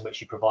the ways in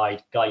which you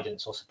provide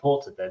guidance or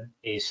support to them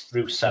is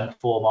through some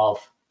form of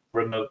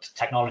remote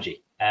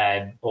technology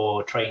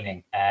or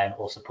training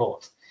or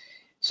support.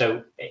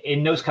 So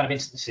in those kind of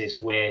instances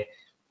where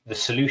the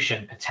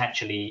solution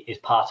potentially is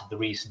part of the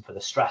reason for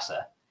the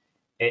stressor,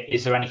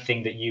 is there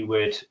anything that you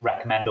would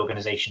recommend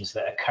organizations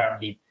that are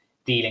currently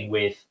dealing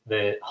with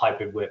the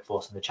hybrid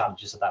workforce and the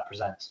challenges that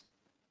presents?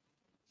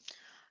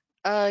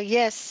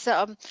 Yes,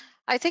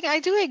 I think I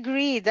do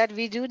agree that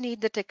we do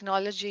need the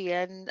technology,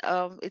 and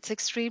it's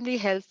extremely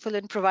helpful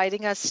in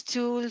providing us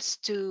tools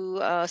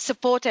to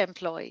support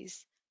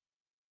employees.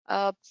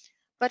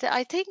 But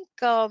I think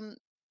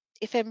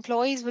if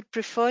employees would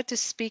prefer to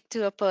speak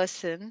to a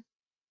person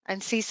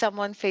and see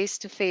someone face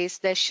to face,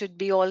 there should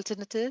be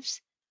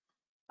alternatives.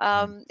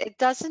 It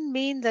doesn't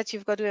mean that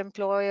you've got to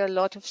employ a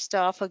lot of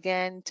staff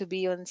again to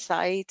be on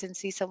site and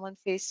see someone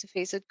face to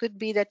face. It could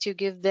be that you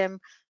give them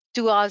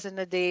 2 hours in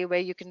a day where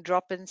you can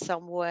drop in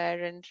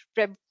somewhere and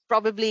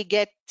probably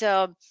get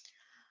help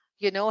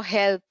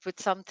with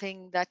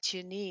something that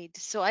you need.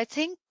 So I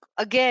think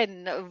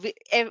again,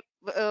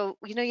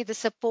 the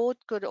support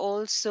could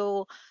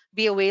also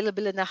be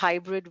available in a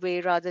hybrid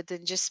way rather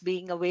than just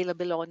being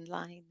available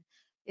online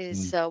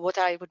is what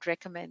I would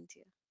recommend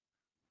here.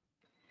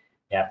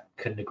 Yeah,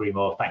 couldn't agree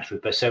more. Thanks,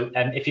 Roopa. So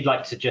if you'd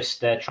like to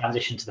just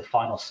transition to the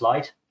final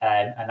slide,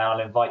 and I'll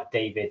invite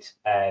David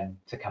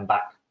to come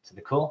back to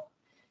the call,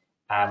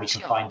 and we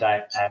can find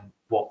out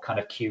what kind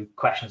of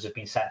questions have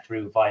been sent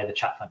through via the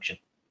chat function.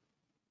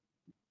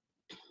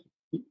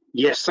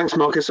 Yes, thanks,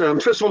 Marcus.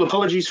 First of all,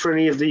 apologies for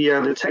any of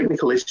the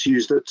technical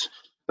issues that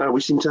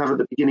we seem to have at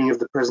the beginning of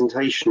the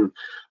presentation.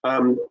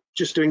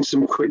 Just doing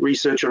some quick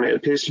research on it,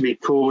 appears to be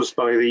caused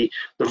by the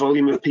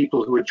volume of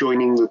people who are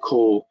joining the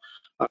call.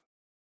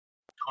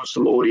 Caused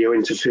some audio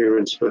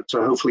interference, but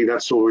hopefully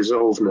that's all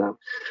resolved now.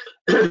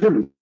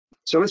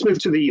 So let's move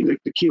to the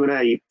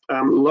Q&A.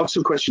 Lots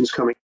of questions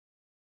coming.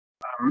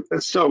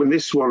 Let's start with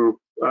this one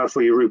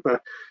for you, Roopa.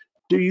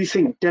 Do you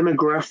think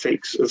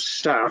demographics of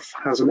staff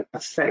has an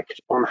effect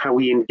on how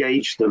we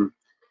engage them?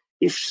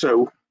 If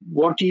so,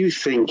 what do you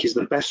think is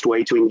the best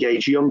way to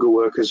engage younger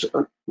workers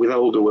with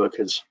older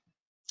workers?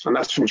 And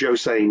that's from Joe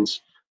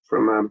Sains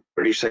from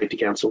British Safety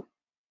Council.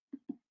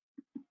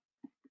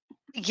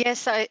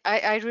 Yes,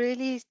 I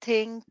really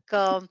think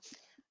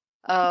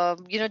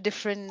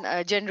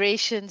different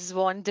generations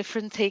want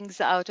different things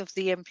out of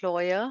the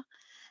employer,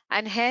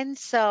 and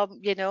hence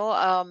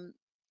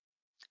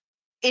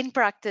in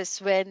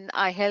practice, when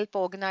I help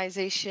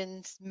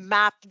organizations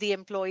map the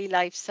employee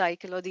life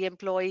cycle or the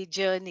employee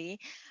journey,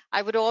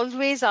 I would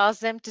always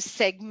ask them to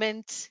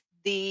segment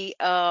the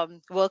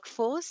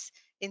workforce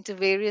into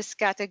various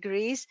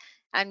categories,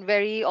 and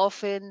very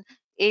often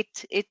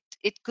it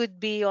could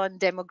be on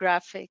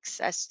demographics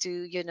as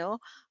to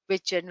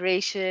which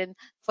generation.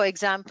 For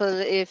example,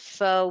 if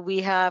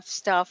we have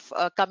staff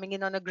coming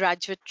in on a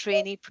graduate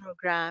trainee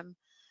program,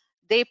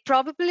 they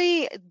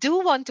probably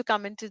do want to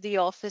come into the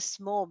office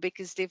more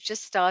because they've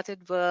just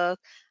started work,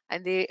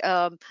 and they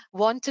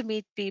want to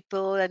meet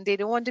people, and they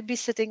don't want to be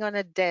sitting on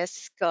a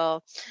desk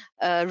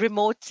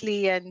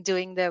remotely and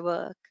doing their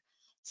work.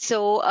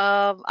 So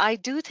I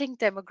do think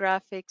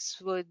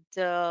demographics would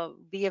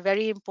be a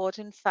very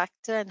important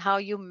factor in how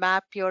you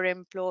map your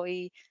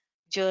employee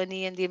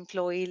journey, and the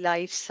employee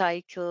life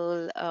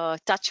cycle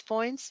touch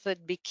points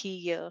would be key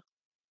here.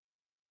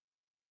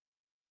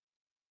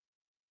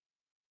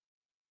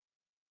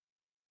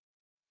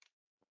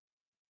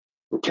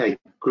 Okay,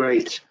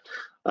 great.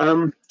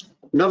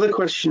 Another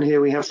question here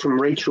we have from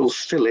Rachel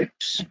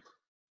Phillips.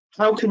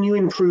 How can you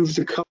improve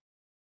the culture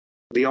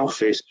of the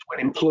office when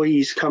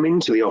employees come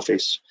into the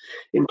office?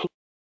 Employees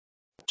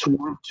to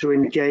want to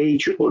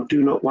engage or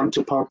do not want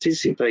to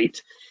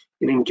participate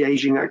in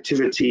engaging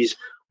activities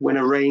when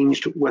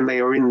arranged when they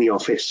are in the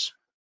office?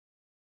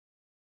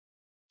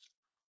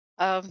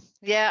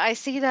 Yeah, I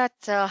see that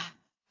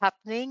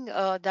happening.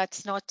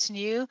 That's not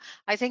new.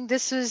 I think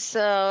this was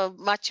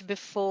much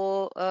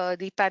before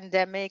the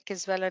pandemic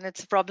as well, and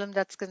it's a problem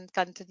that's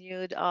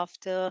continued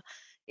after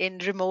in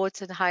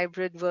remote and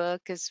hybrid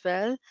work as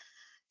well.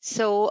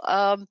 So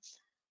um,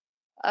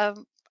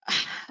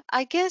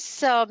 I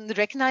guess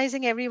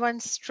recognizing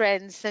everyone's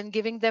strengths and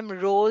giving them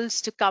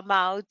roles to come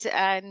out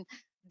and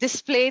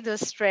display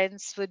those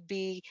strengths would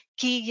be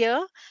key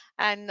here.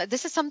 And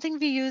this is something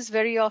we use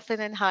very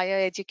often in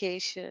higher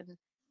education,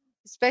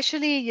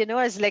 especially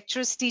as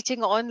lecturers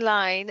teaching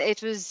online.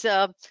 It was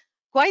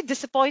quite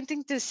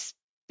disappointing to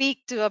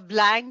speak to a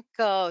blank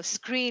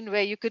screen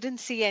where you couldn't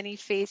see any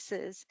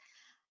faces.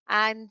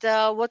 And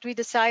what we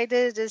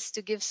decided is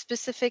to give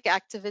specific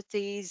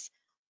activities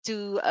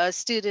to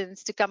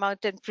students to come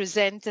out and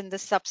present in the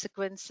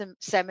subsequent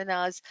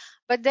seminars.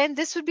 But then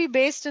this would be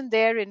based on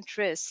their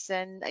interests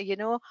and,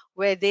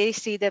 where they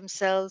see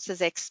themselves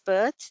as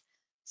experts.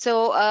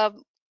 So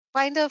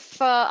kind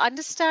of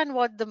understand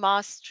what the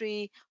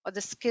mastery or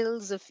the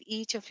skills of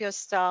each of your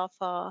staff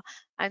are,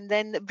 and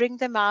then bring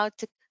them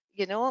out,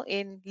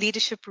 in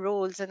leadership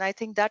roles. And I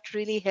think that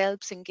really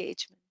helps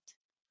engagement.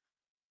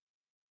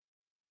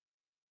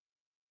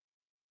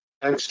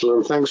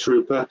 Excellent, thanks,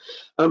 Roopa.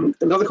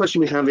 Another question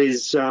we have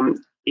is,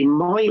 in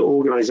my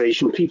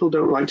organisation, people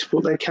don't like to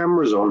put their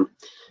cameras on.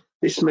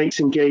 This makes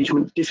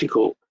engagement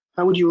difficult.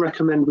 How would you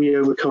recommend we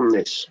overcome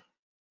this?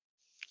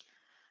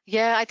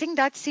 Yeah, I think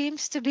that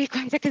seems to be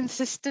quite a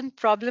consistent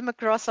problem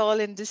across all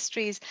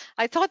industries.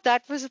 I thought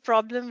that was a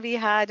problem we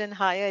had in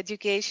higher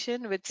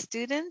education with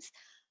students.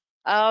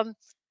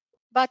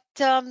 But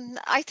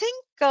I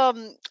think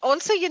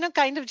also,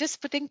 kind of just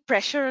putting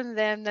pressure on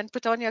them and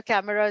put on your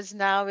cameras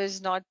now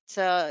is not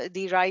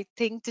the right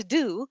thing to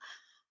do.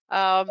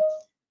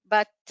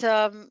 But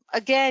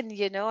again,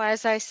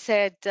 as I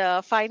said,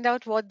 find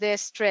out what their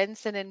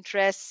strengths and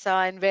interests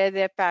are and where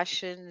their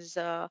passions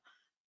are,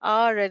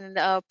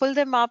 and pull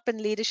them up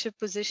in leadership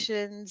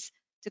positions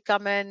to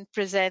come and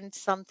present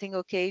something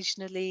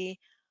occasionally.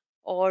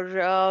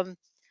 Or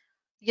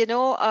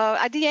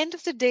at the end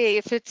of the day,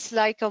 if it's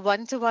like a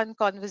one-to-one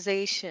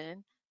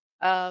conversation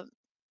uh,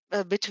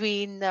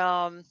 between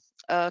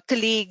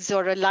colleagues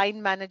or a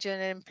line manager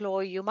and an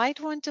employee, you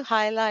might want to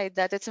highlight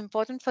that it's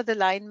important for the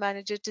line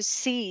manager to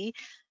see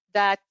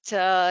that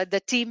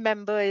the team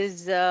member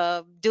is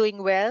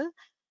doing well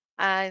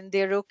and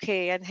they're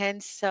okay, and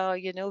hence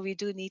we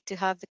do need to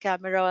have the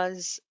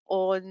cameras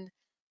on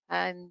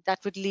and that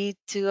would lead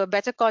to a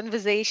better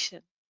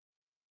conversation.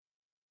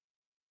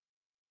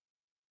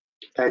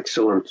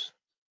 Excellent.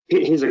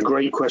 Here's a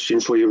great question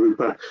for you,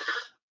 Roopa.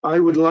 I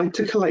would like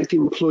to collect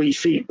employee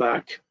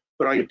feedback,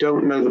 but I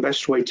don't know the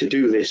best way to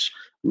do this,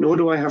 nor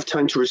do I have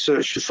time to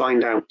research to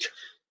find out.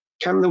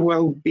 Can the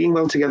Wellbeing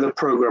Well Together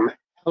program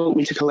help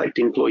me to collect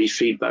employee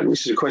feedback?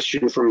 This is a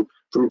question from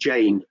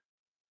Jane.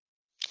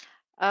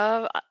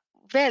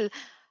 Well,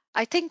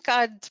 I think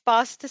I'd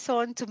pass this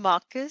on to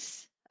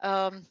Marcus.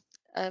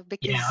 Because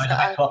yeah, I'd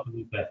like to offer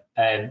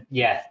Roopa.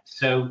 Yeah,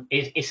 so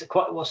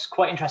what's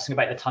quite interesting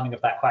about the timing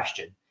of that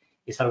question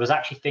is that I was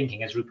actually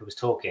thinking as Roopa was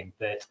talking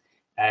that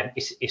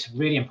it's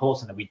really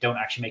important that we don't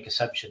actually make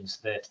assumptions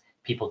that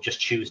people just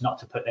choose not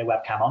to put their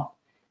webcam on.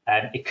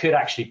 It could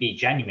actually be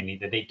genuinely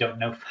that they don't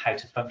know how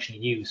to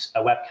functionally use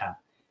a webcam,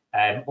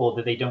 or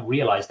that they don't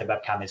realize their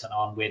webcam isn't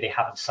on where they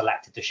haven't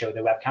selected to show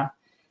their webcam.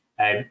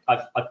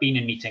 I've been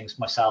in meetings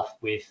myself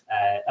with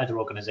other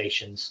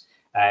organizations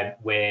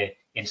where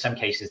in some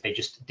cases they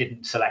just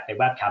didn't select their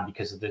webcam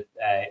because of the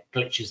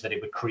glitches that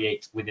it would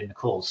create within the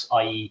calls,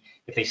 i.e.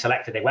 if they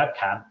selected their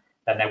webcam,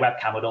 then their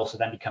webcam would also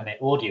then become their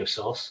audio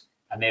source,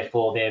 and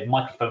therefore their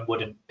microphone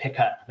wouldn't pick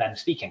up them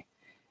speaking.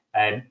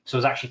 So I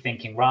was actually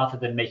thinking, rather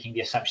than making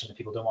the assumption that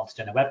people don't want to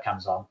turn their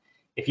webcams on,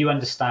 if you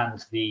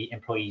understand the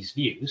employees'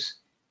 views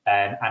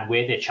and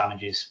where their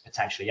challenges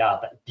potentially are,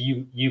 that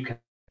you can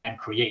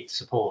create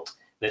support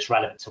that's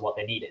relevant to what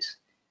their need is.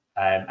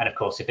 And of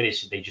course, if it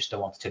is they just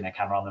don't want to turn their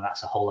camera on, then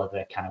that's a whole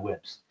other can of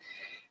worms.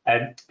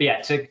 But yeah,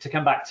 to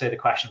come back to the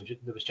question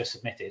that was just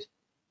submitted,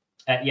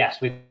 yes,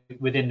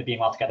 within the Being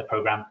Well Together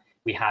program,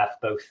 we have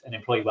both an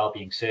employee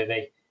wellbeing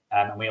survey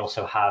and we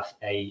also have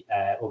a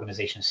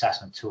organization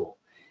assessment tool.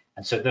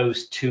 And so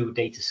those two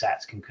data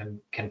sets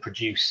can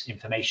produce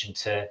information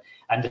to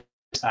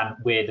understand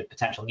where the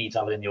potential needs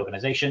are within the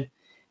organization.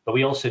 But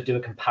we also do a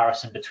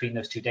comparison between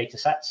those two data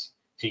sets.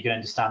 So you can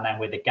understand then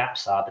where the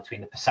gaps are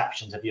between the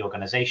perceptions of the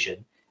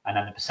organization and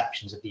then the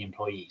perceptions of the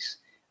employees.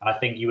 And I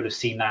think you would have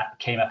seen that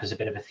came up as a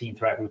bit of a theme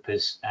throughout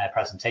Roopa's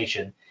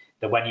presentation,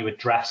 that when you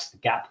address the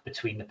gap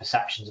between the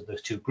perceptions of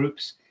those two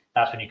groups,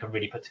 that's when you can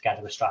really put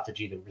together a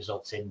strategy that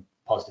results in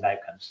positive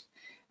outcomes.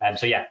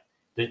 So yeah,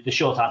 the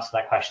short answer to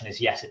that question is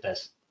yes, it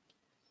does.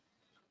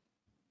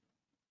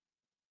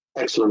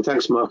 Excellent,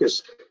 thanks,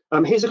 Marcus.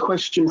 Here's a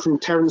question from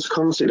Terence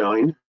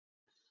Considine.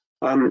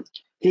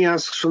 He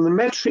asks, from the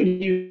metric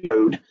you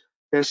showed,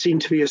 there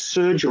seemed to be a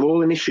surge of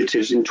all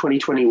initiatives in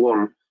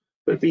 2021,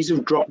 but these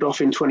have dropped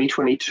off in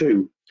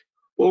 2022.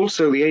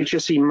 Also, the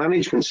HSE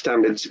management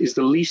standards is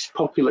the least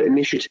popular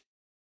initiative.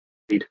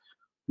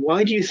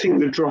 Why do you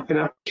think the drop in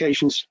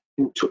applications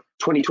in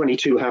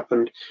 2022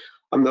 happened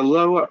and the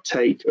low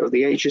uptake of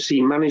the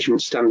HSE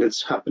management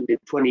standards happened in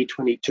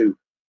 2022?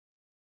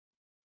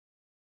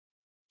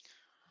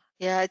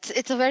 Yeah,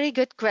 it's a very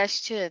good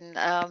question.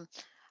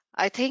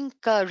 I think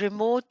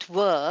remote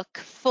work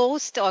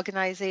forced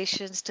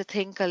organizations to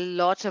think a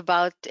lot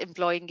about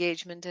employee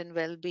engagement and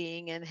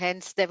well-being, and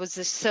hence there was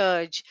a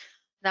surge.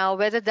 Now,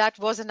 whether that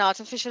was an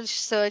artificial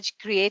surge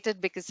created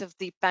because of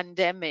the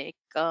pandemic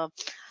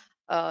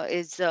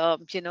is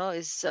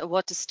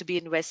what is to be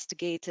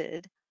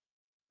investigated.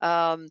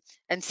 And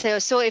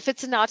so if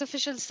it's an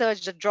artificial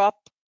surge, the drop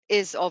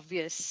is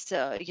obvious.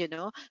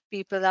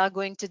 People are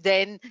going to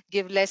then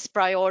give less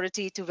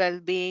priority to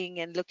well-being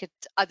and look at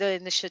other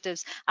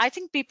initiatives. I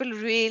think people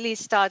really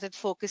started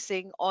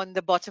focusing on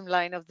the bottom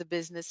line of the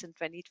business in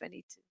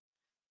 2022.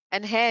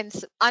 And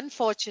hence,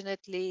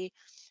 unfortunately,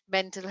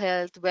 mental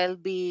health,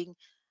 well-being,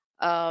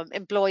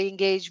 employee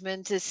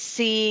engagement is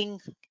seeing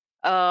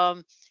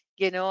less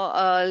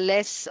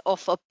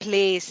of a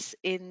place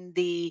in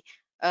the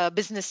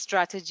business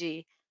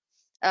strategy,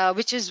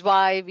 which is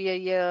why we are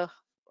here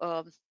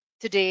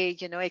today,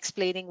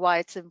 explaining why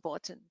it's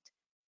important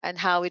and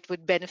how it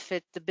would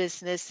benefit the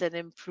business and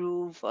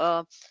improve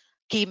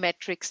key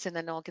metrics in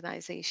an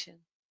organization.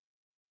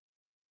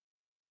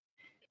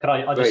 Could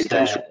I just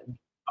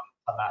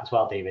on that as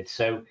well, David?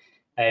 So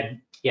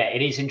yeah,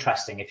 it is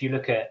interesting. If you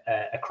look at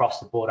across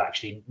the board,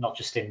 actually, not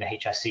just in the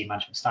HSE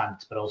management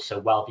standards, but also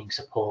wellbeing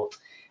support,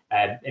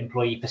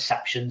 employee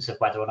perceptions of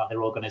whether or not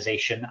their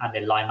organization and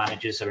their line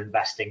managers are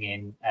investing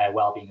in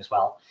wellbeing as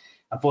well.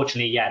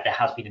 Unfortunately, yeah, there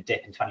has been a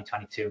dip in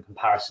 2022 in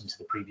comparison to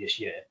the previous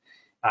year.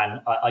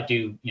 And I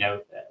do,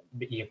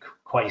 you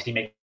quite easily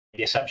make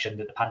the assumption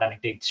that the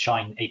pandemic did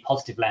shine a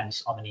positive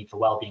lens on the need for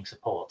wellbeing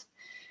support.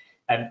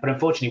 But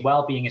unfortunately,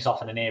 wellbeing is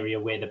often an area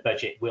where the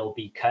budget will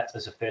be cut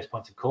as a first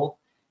point of call.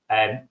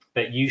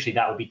 But usually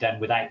that would be done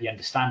without the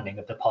understanding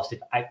of the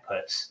positive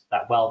outputs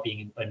that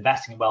wellbeing,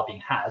 investing in wellbeing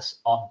has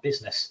on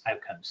business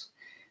outcomes.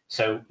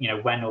 So,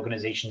 when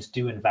organizations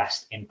do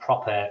invest in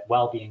proper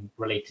wellbeing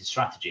related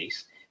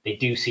strategies, they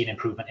do see an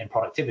improvement in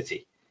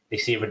productivity. They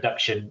see a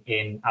reduction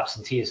in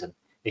absenteeism.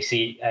 They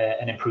see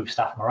an improved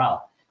staff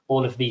morale.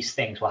 All of these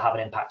things will have an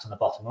impact on the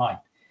bottom line.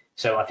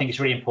 So I think it's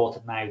really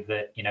important now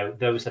that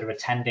those that are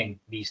attending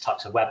these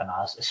types of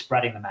webinars are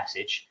spreading the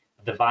message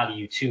of the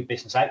value to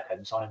business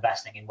outcomes on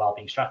investing in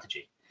wellbeing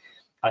strategy.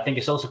 I think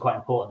it's also quite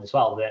important as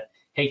well that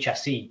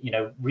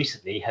HSE,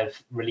 recently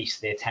have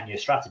released their 10-year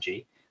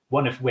strategy,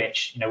 one of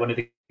which, one of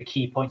the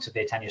key points of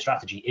their 10-year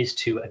strategy is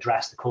to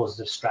address the causes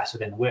of stress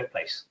within the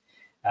workplace.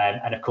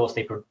 And of course,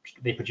 they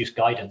produce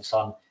guidance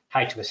on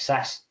how to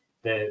assess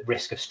the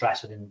risk of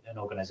stress within an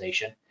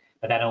organization,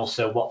 but then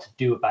also what to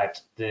do about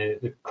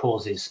the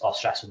causes of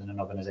stress within an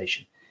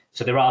organization.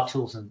 So there are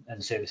tools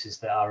and services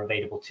that are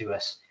available to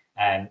us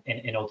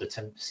in order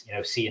to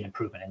see an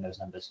improvement in those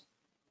numbers.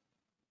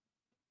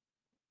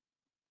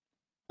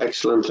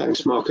 Excellent,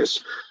 thanks,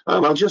 Marcus.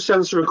 I'll just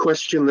answer a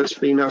question that's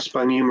been asked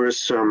by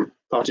numerous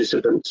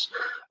participants.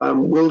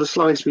 Will the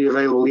slides be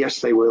available? Yes,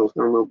 they will,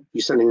 and we'll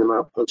be sending them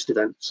out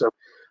post-event. So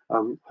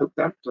hope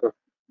that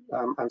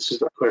answers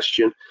that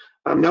question.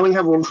 Now we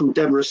have one from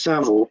Deborah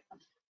Saville,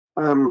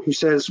 who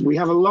says, we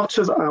have a lot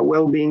of our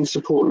wellbeing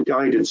support and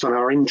guidance on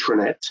our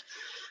intranet,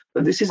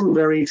 but this isn't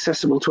very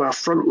accessible to our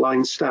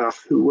frontline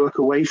staff who work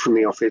away from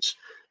the office,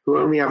 who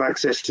only have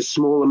access to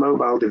smaller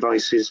mobile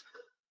devices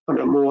and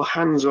are more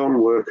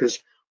hands-on workers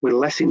with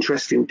less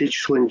interest in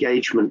digital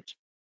engagement.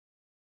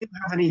 Do you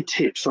have any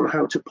tips on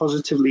how to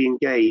positively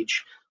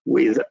engage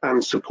with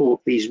and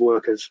support these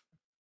workers?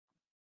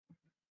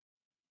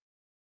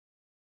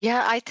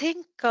 Yeah, I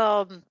think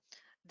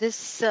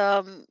this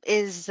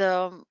is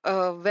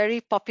a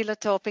very popular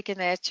topic in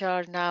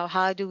HR now.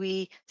 How do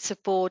we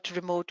support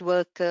remote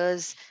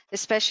workers,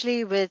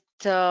 especially with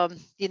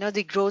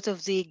the growth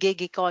of the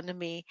gig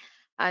economy,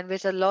 and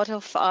with a lot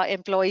of our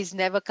employees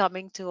never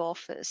coming to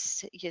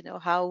office?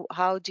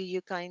 How do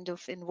you kind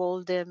of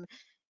involve them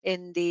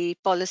in the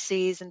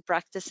policies and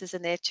practices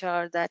in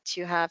HR that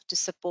you have to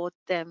support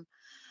them?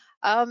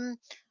 I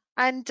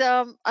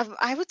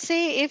would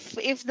say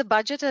if the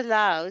budget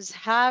allows,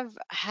 have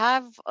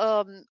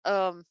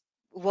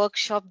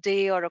workshop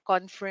day or a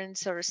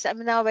conference or a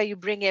seminar where you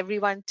bring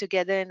everyone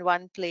together in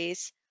one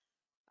place,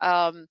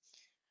 and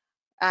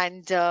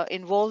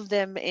involve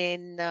them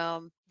in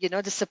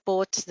the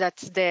support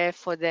that's there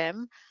for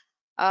them.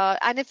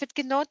 And if it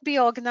cannot be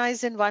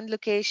organized in one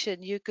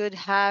location, you could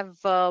have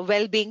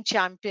well-being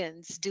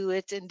champions do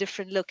it in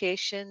different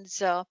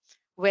locations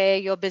where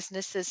your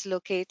business is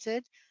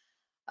located.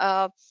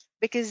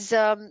 Because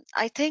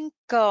I think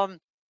one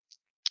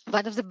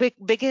of the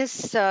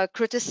biggest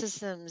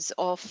criticisms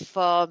of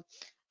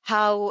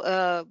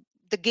how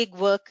the gig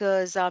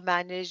workers are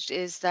managed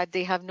is that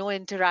they have no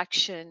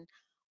interaction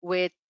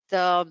with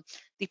the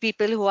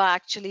people who are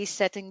actually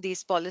setting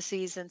these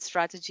policies and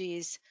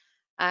strategies.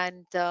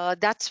 And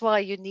that's why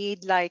you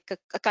need like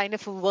a kind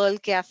of a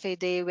World Cafe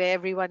Day where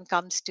everyone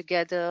comes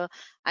together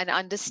and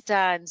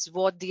understands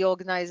what the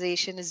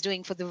organization is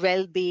doing for the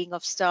well-being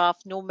of staff,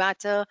 no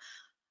matter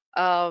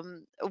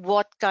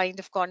what kind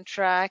of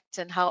contract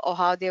and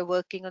how they're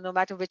working, or no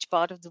matter which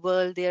part of the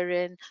world they're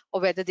in, or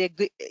whether they're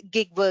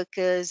gig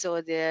workers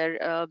or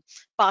they're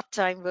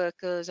part-time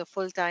workers or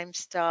full-time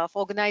staff.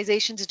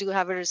 Organizations do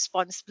have a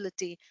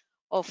responsibility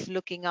of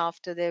looking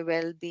after their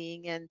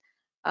well-being. And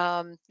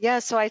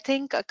so I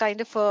think a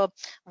kind of a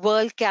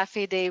World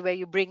Cafe Day where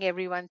you bring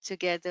everyone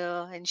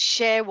together and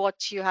share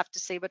what you have to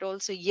say, but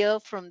also hear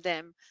from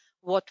them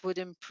what would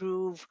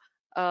improve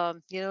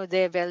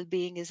their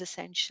well-being is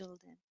essential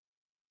then.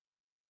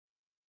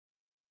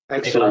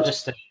 Excellent.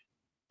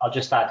 I'll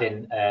just add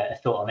in a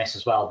thought on this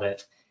as well,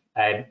 that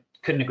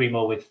couldn't agree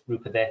more with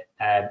Roopa there.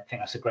 I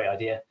think that's a great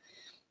idea.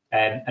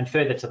 And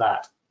further to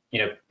that,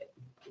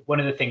 one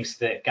of the things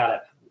that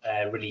Gallup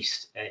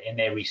released in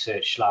their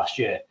research last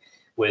year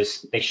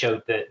was they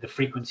showed that the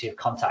frequency of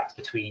contact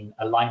between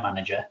a line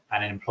manager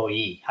and an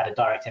employee had a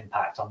direct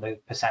impact on the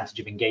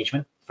percentage of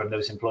engagement from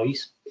those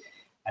employees.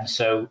 And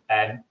so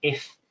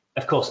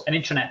of course, an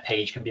intranet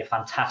page can be a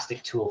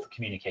fantastic tool for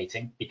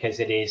communicating because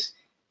it is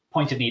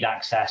point of need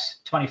access,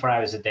 24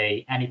 hours a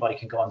day. Anybody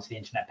can go onto the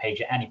internet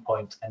page at any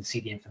point and see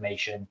the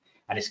information,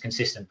 and it's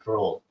consistent for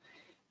all.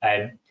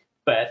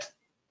 But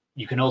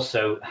you can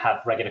also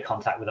have regular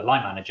contact with a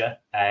line manager,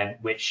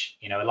 which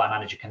a line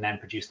manager can then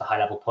produce the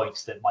high-level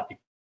points that might be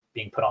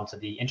being put onto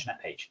the internet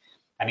page.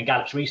 And in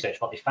Gallup's research,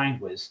 what they found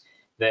was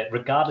that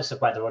regardless of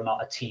whether or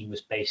not a team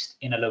was based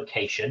in a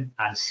location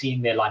and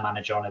seeing their line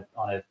manager on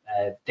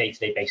a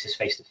day-to-day basis,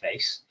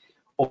 face-to-face,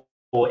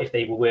 or if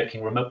they were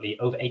working remotely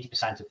over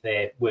 80% of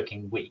their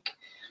working week,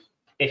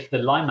 if the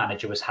line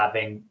manager was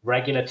having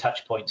regular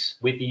touch points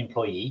with the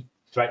employee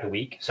throughout the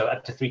week, so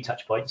up to 3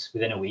 touch points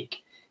within a week,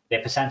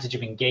 their percentage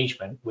of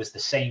engagement was the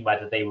same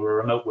whether they were a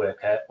remote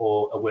worker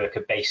or a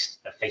worker based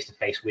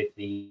face-to-face with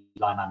the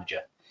line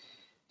manager.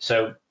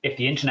 So if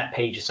the internet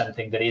page is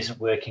something that isn't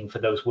working for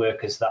those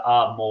workers that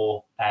are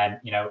more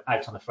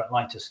out on the front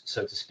line,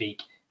 so to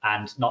speak,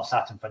 and not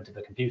sat in front of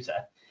a computer,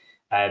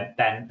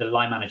 then the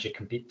line manager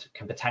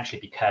can potentially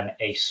become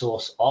a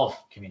source of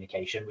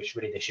communication, which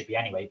really they should be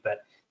anyway, but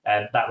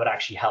that would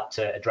actually help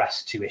to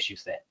address 2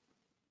 issues there.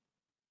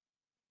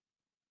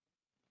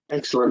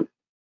 Excellent.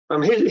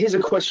 Here's a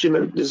question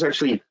that has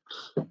actually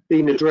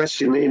been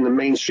addressed in the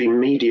mainstream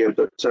media,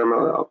 but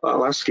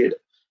I'll ask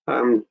it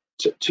to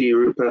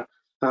you, Roopa,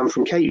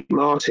 from Kate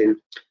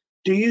Martin.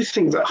 Do you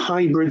think that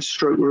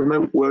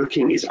hybrid/remote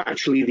working is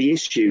actually the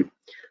issue?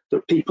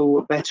 that people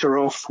were better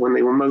off when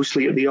they were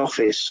mostly at the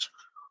office?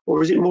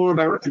 Or is it more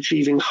about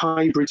achieving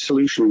hybrid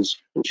solutions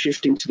and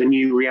shifting to the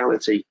new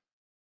reality?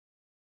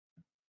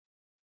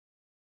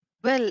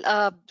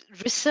 Well,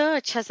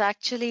 research has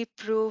actually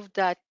proved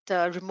that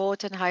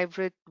remote and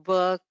hybrid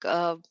work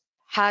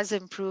has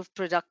improved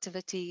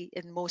productivity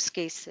in most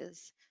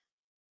cases.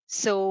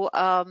 So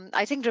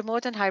I think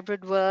remote and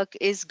hybrid work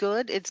is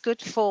good. It's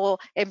good for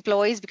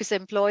employees because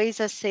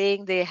employees are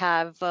saying they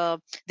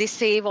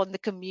save on the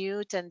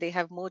commute and they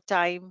have more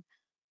time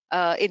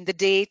in the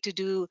day to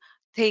do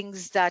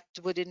things that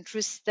would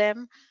interest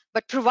them.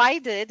 But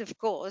provided, of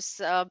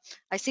course,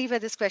 I see where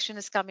this question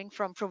is coming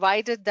from,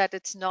 provided that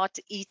it's not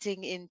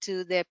eating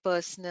into their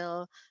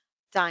personal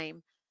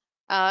time.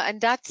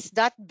 And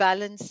that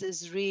balance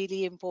is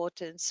really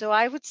important. So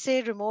I would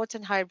say remote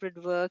and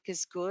hybrid work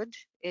is good.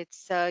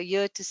 It's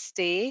here to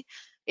stay.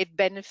 It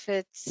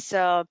benefits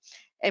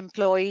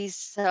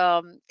employees,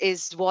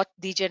 is what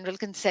the general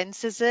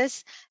consensus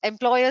is.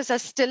 Employers are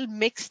still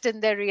mixed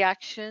in their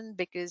reaction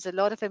because a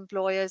lot of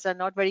employers are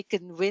not very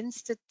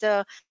convinced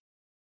at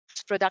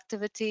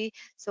productivity.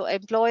 So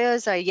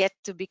employers are yet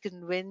to be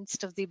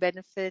convinced of the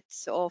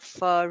benefits of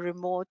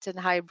remote and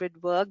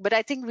hybrid work, but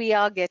I think we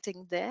are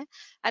getting there.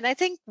 And I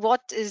think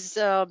what is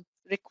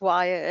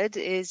required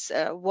is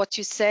what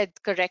you said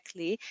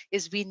correctly,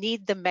 is we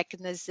need the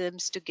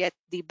mechanisms to get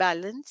the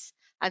balance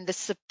and the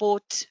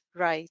support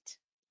right.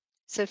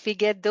 So if we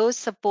get those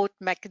support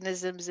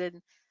mechanisms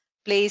in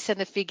place and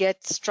if we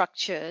get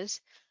structures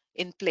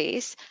in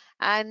place,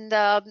 and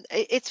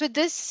it's with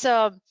this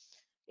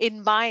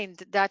in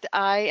mind that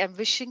I am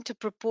wishing to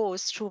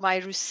propose through my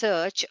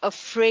research a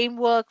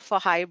framework for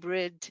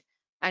hybrid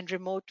and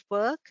remote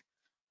work.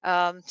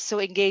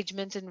 So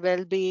engagement and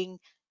well-being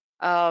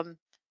um,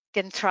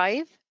 can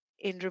thrive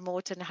in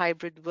remote and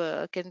hybrid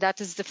work, and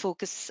that is the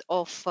focus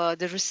of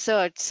the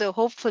research. So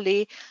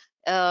hopefully,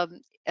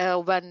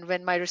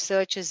 when my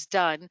research is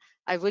done,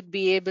 I would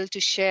be able to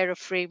share a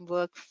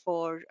framework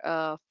for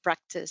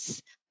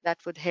practice that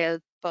would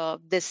help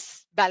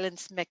this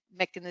balance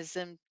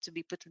mechanism to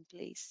be put in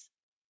place.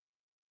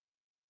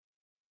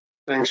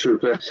 Thanks,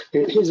 Roopa.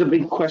 Here's a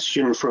big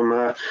question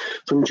from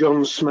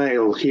John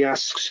Smale. He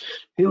asks,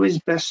 who is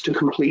best to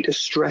complete a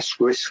stress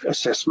risk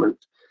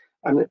assessment?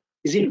 And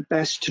is it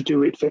best to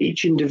do it for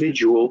each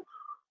individual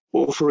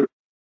or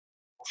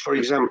for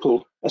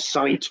example, a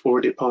site or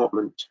a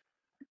department?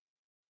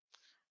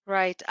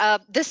 Right.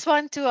 This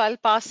one too, I'll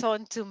pass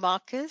on to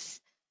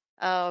Marcus.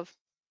 Uh,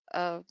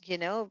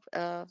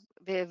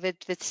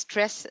 with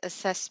stress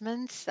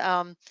assessments,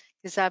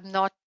 because I'm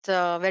not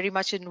very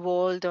much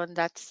involved on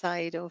that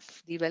side of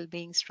the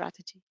well-being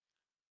strategy.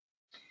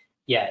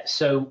 Yeah,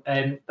 so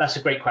that's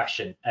a great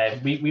question.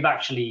 We've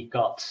actually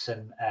got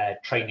some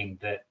training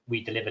that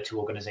we deliver to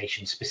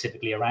organizations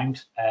specifically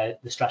around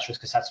the stress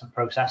risk assessment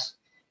process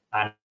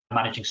and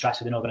managing stress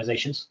within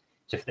organizations.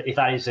 So if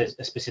that is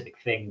a specific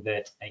thing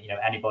that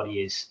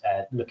anybody is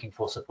looking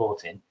for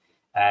support in,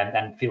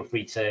 then feel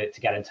free to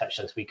get in touch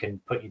so that we can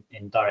put you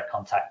in direct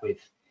contact with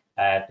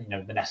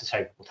the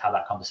necessary people to have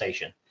that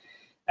conversation.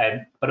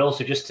 But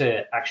also just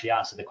to actually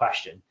answer the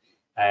question,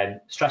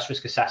 stress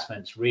risk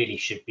assessments really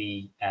should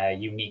be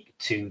unique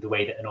to the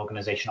way that an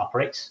organization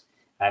operates.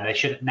 They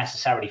shouldn't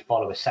necessarily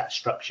follow a set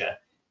structure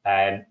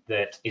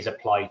that is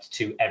applied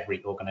to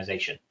every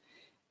organization.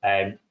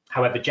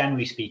 However,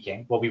 generally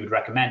speaking, what we would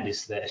recommend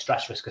is that a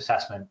stress risk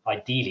assessment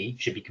ideally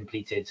should be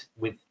completed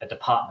with a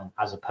department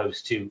as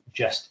opposed to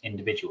just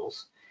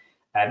individuals.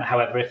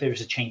 However, if there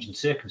is a change in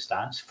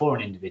circumstance for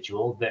an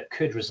individual that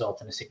could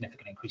result in a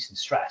significant increase in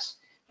stress,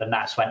 then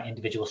that's when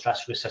individual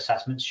stress risk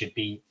assessments should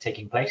be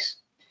taking place.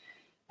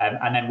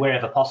 And then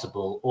wherever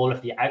possible, all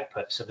of the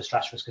outputs of a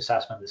stress risk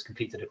assessment that's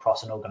completed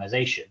across an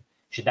organization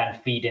should then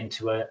feed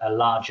into a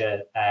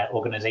larger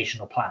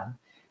organizational plan,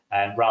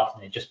 rather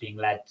than it just being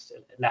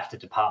left to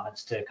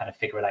departments to kind of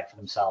figure it out for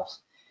themselves.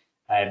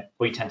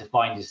 What you tend to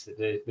find is that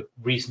the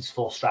reasons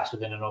for stress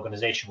within an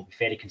organization will be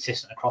fairly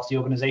consistent across the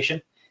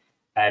organization.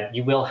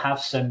 You will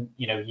have some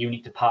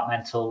unique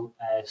departmental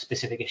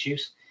specific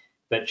issues,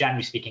 but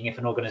generally speaking, if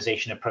an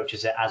organization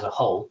approaches it as a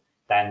whole,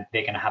 then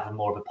they're going to have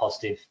more of a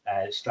positive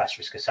stress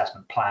risk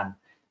assessment plan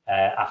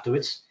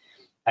afterwards.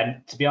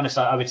 And to be honest,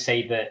 I would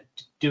say that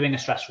doing a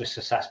stress risk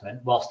assessment,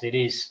 whilst it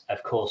is,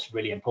 of course,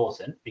 really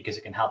important because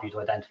it can help you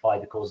to identify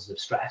the causes of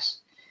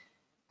stress,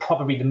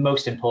 probably the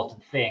most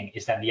important thing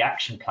is then the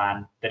action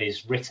plan that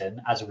is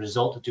written as a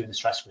result of doing the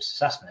stress risk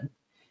assessment,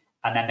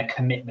 and then the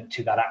commitment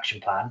to that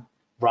action plan,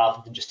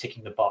 rather than just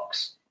ticking the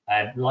box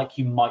like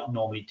you might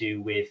normally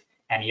do with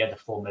any other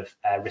form of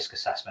risk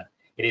assessment.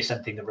 It is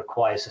something that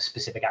requires a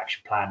specific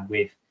action plan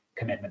with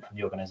commitment from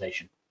the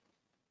organization.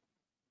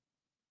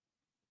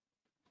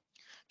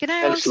 Can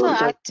I also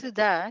add to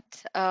that,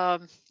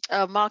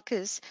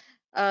 Marcus?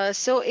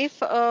 So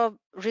if a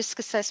risk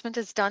assessment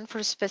is done for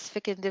a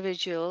specific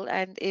individual,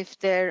 and if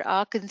there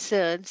are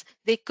concerns,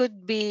 they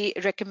could be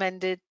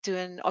recommended to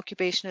an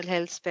occupational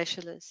health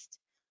specialist.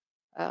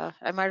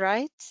 Am I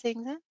right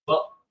saying that?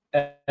 Well,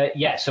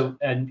 Yeah, so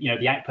you know,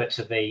 the outputs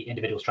of the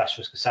individual stress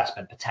risk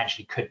assessment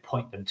potentially could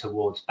point them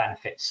towards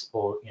benefits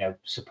or, you know,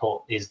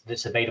 support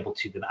that's available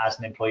to them as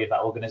an employee of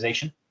that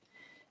organisation,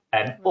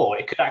 or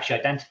it could actually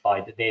identify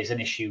that there's an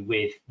issue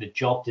with the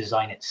job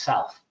design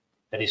itself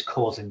that is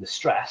causing the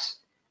stress,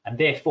 and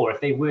therefore,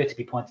 if they were to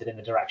be pointed in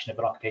the direction of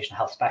an occupational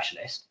health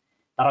specialist,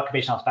 that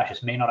occupational health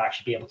specialist may not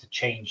actually be able to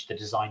change the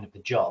design of the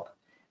job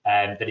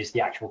that is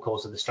the actual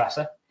cause of the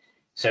stressor.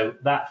 So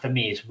that, for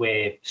me, is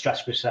where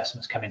stress risk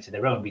assessments come into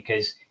their own,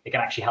 because it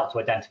can actually help to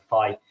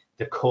identify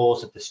the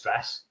cause of the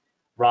stress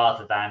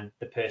rather than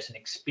the person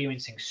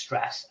experiencing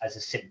stress as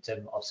a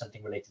symptom of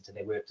something related to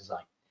their work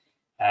design.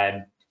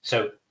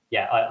 So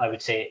yeah, I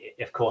would say,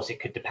 of course, it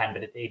could depend,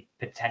 but it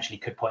potentially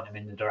could point them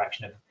in the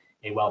direction of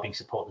a wellbeing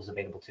support that's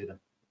available to them.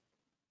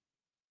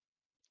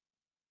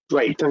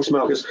 Great, thanks,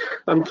 Marcus.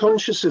 I'm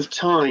conscious of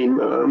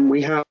time.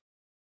 We have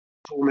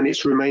 4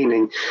 minutes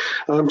remaining.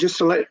 Just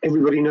to let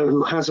everybody know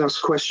who has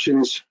asked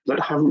questions that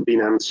haven't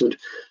been answered,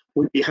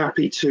 we'd be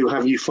happy to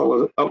have you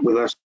follow up with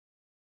us,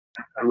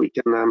 and we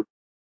can.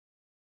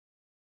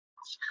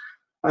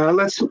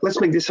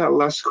 Let's make this our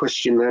last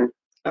question then.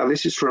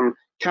 This is from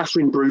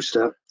Catherine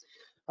Brewster,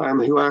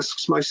 who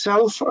asks,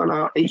 myself and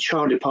our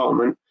HR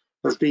department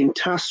have been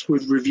tasked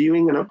with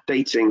reviewing and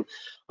updating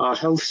our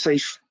health,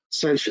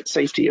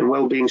 safety and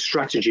wellbeing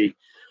strategy.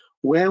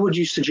 Where would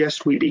you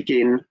suggest we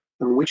begin,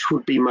 and which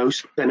would be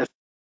most beneficial?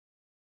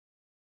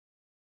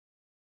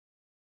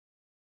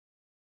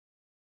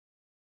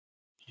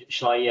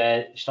 Shall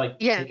I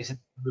take us in,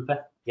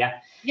 Roopa? Yeah.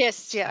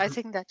 Yes, yeah, I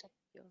think that's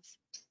yours.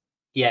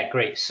 Yeah,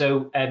 great.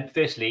 So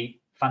firstly,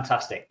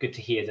 fantastic. Good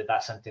to hear that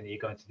that's something that you're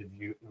going through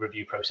the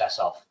review process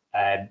of.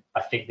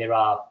 I think there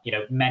are, you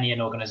know, many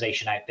an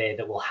organisation out there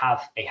that will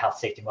have a health,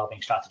 safety and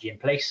wellbeing strategy in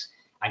place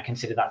and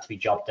consider that to be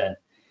job done.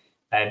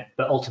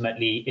 But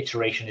ultimately,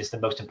 iteration is the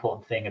most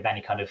important thing of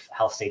any kind of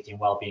health, safety and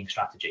wellbeing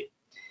strategy.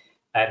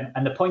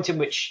 And the point in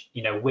which,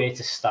 you know, where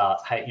to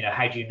start,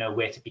 how do you know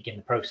where to begin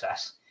the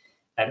process?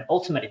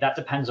 Ultimately, that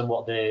depends on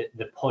what the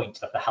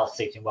point of the health,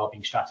 safety and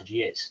wellbeing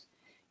strategy is.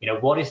 You know,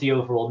 what is the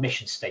overall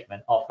mission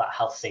statement of that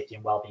health, safety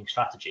and wellbeing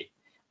strategy?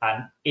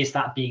 And is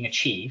that being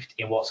achieved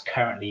in what's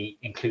currently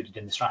included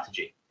in the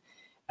strategy?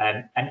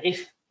 And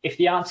if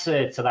the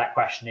answer to that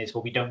question is,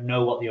 well, we don't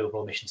know what the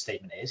overall mission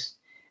statement is,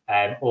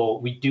 or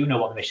we do know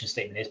what the mission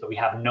statement is, but we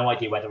have no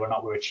idea whether or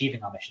not we're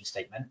achieving our mission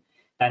statement,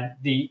 then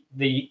the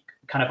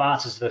kind of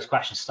answers to those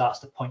questions starts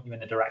to point you in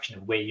the direction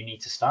of where you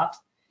need to start.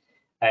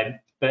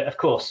 But of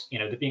course, you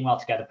know, the Being Well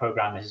Together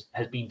program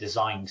has been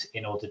designed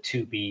in order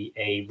to be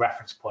a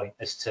reference point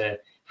as to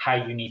how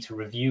you need to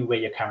review where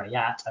you're currently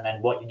at, and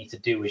then what you need to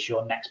do is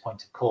your next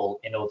point of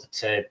call in order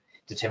to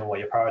determine what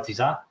your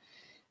priorities are.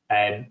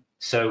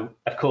 So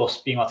of course,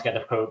 Being Well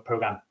Together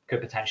program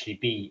could potentially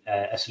be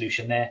a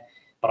solution there.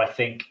 But I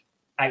think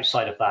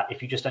outside of that,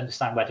 if you just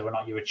understand whether or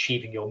not you're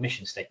achieving your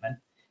mission statement,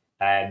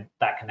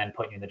 that can then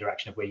point you in the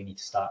direction of where you need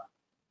to start.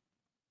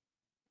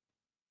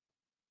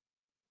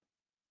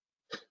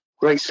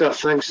 Great stuff.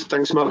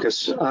 Thanks,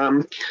 Marcus.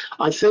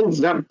 I think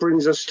that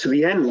brings us to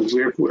the end.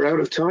 We're out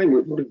of time.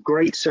 What a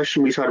great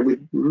session we've had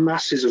with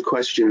masses of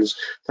questions.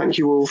 Thank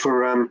you all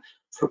for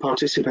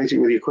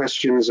participating with your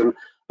questions and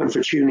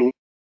for tuning in.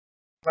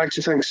 I'd like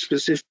to thank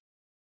specifically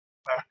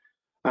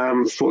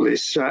for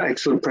this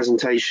excellent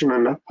presentation,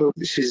 and I hope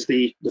this is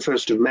the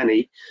first of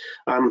many.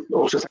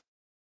 Also, thank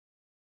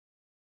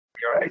you for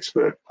your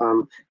expert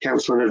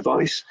counsel and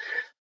advice.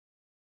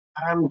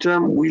 And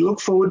we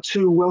look forward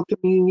to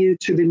welcoming you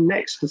to the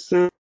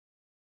third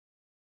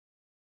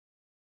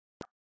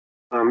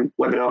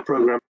webinar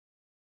program.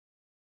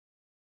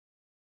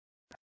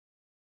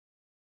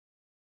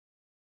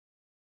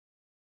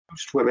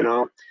 Post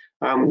webinar,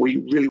 we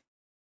really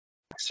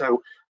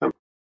so.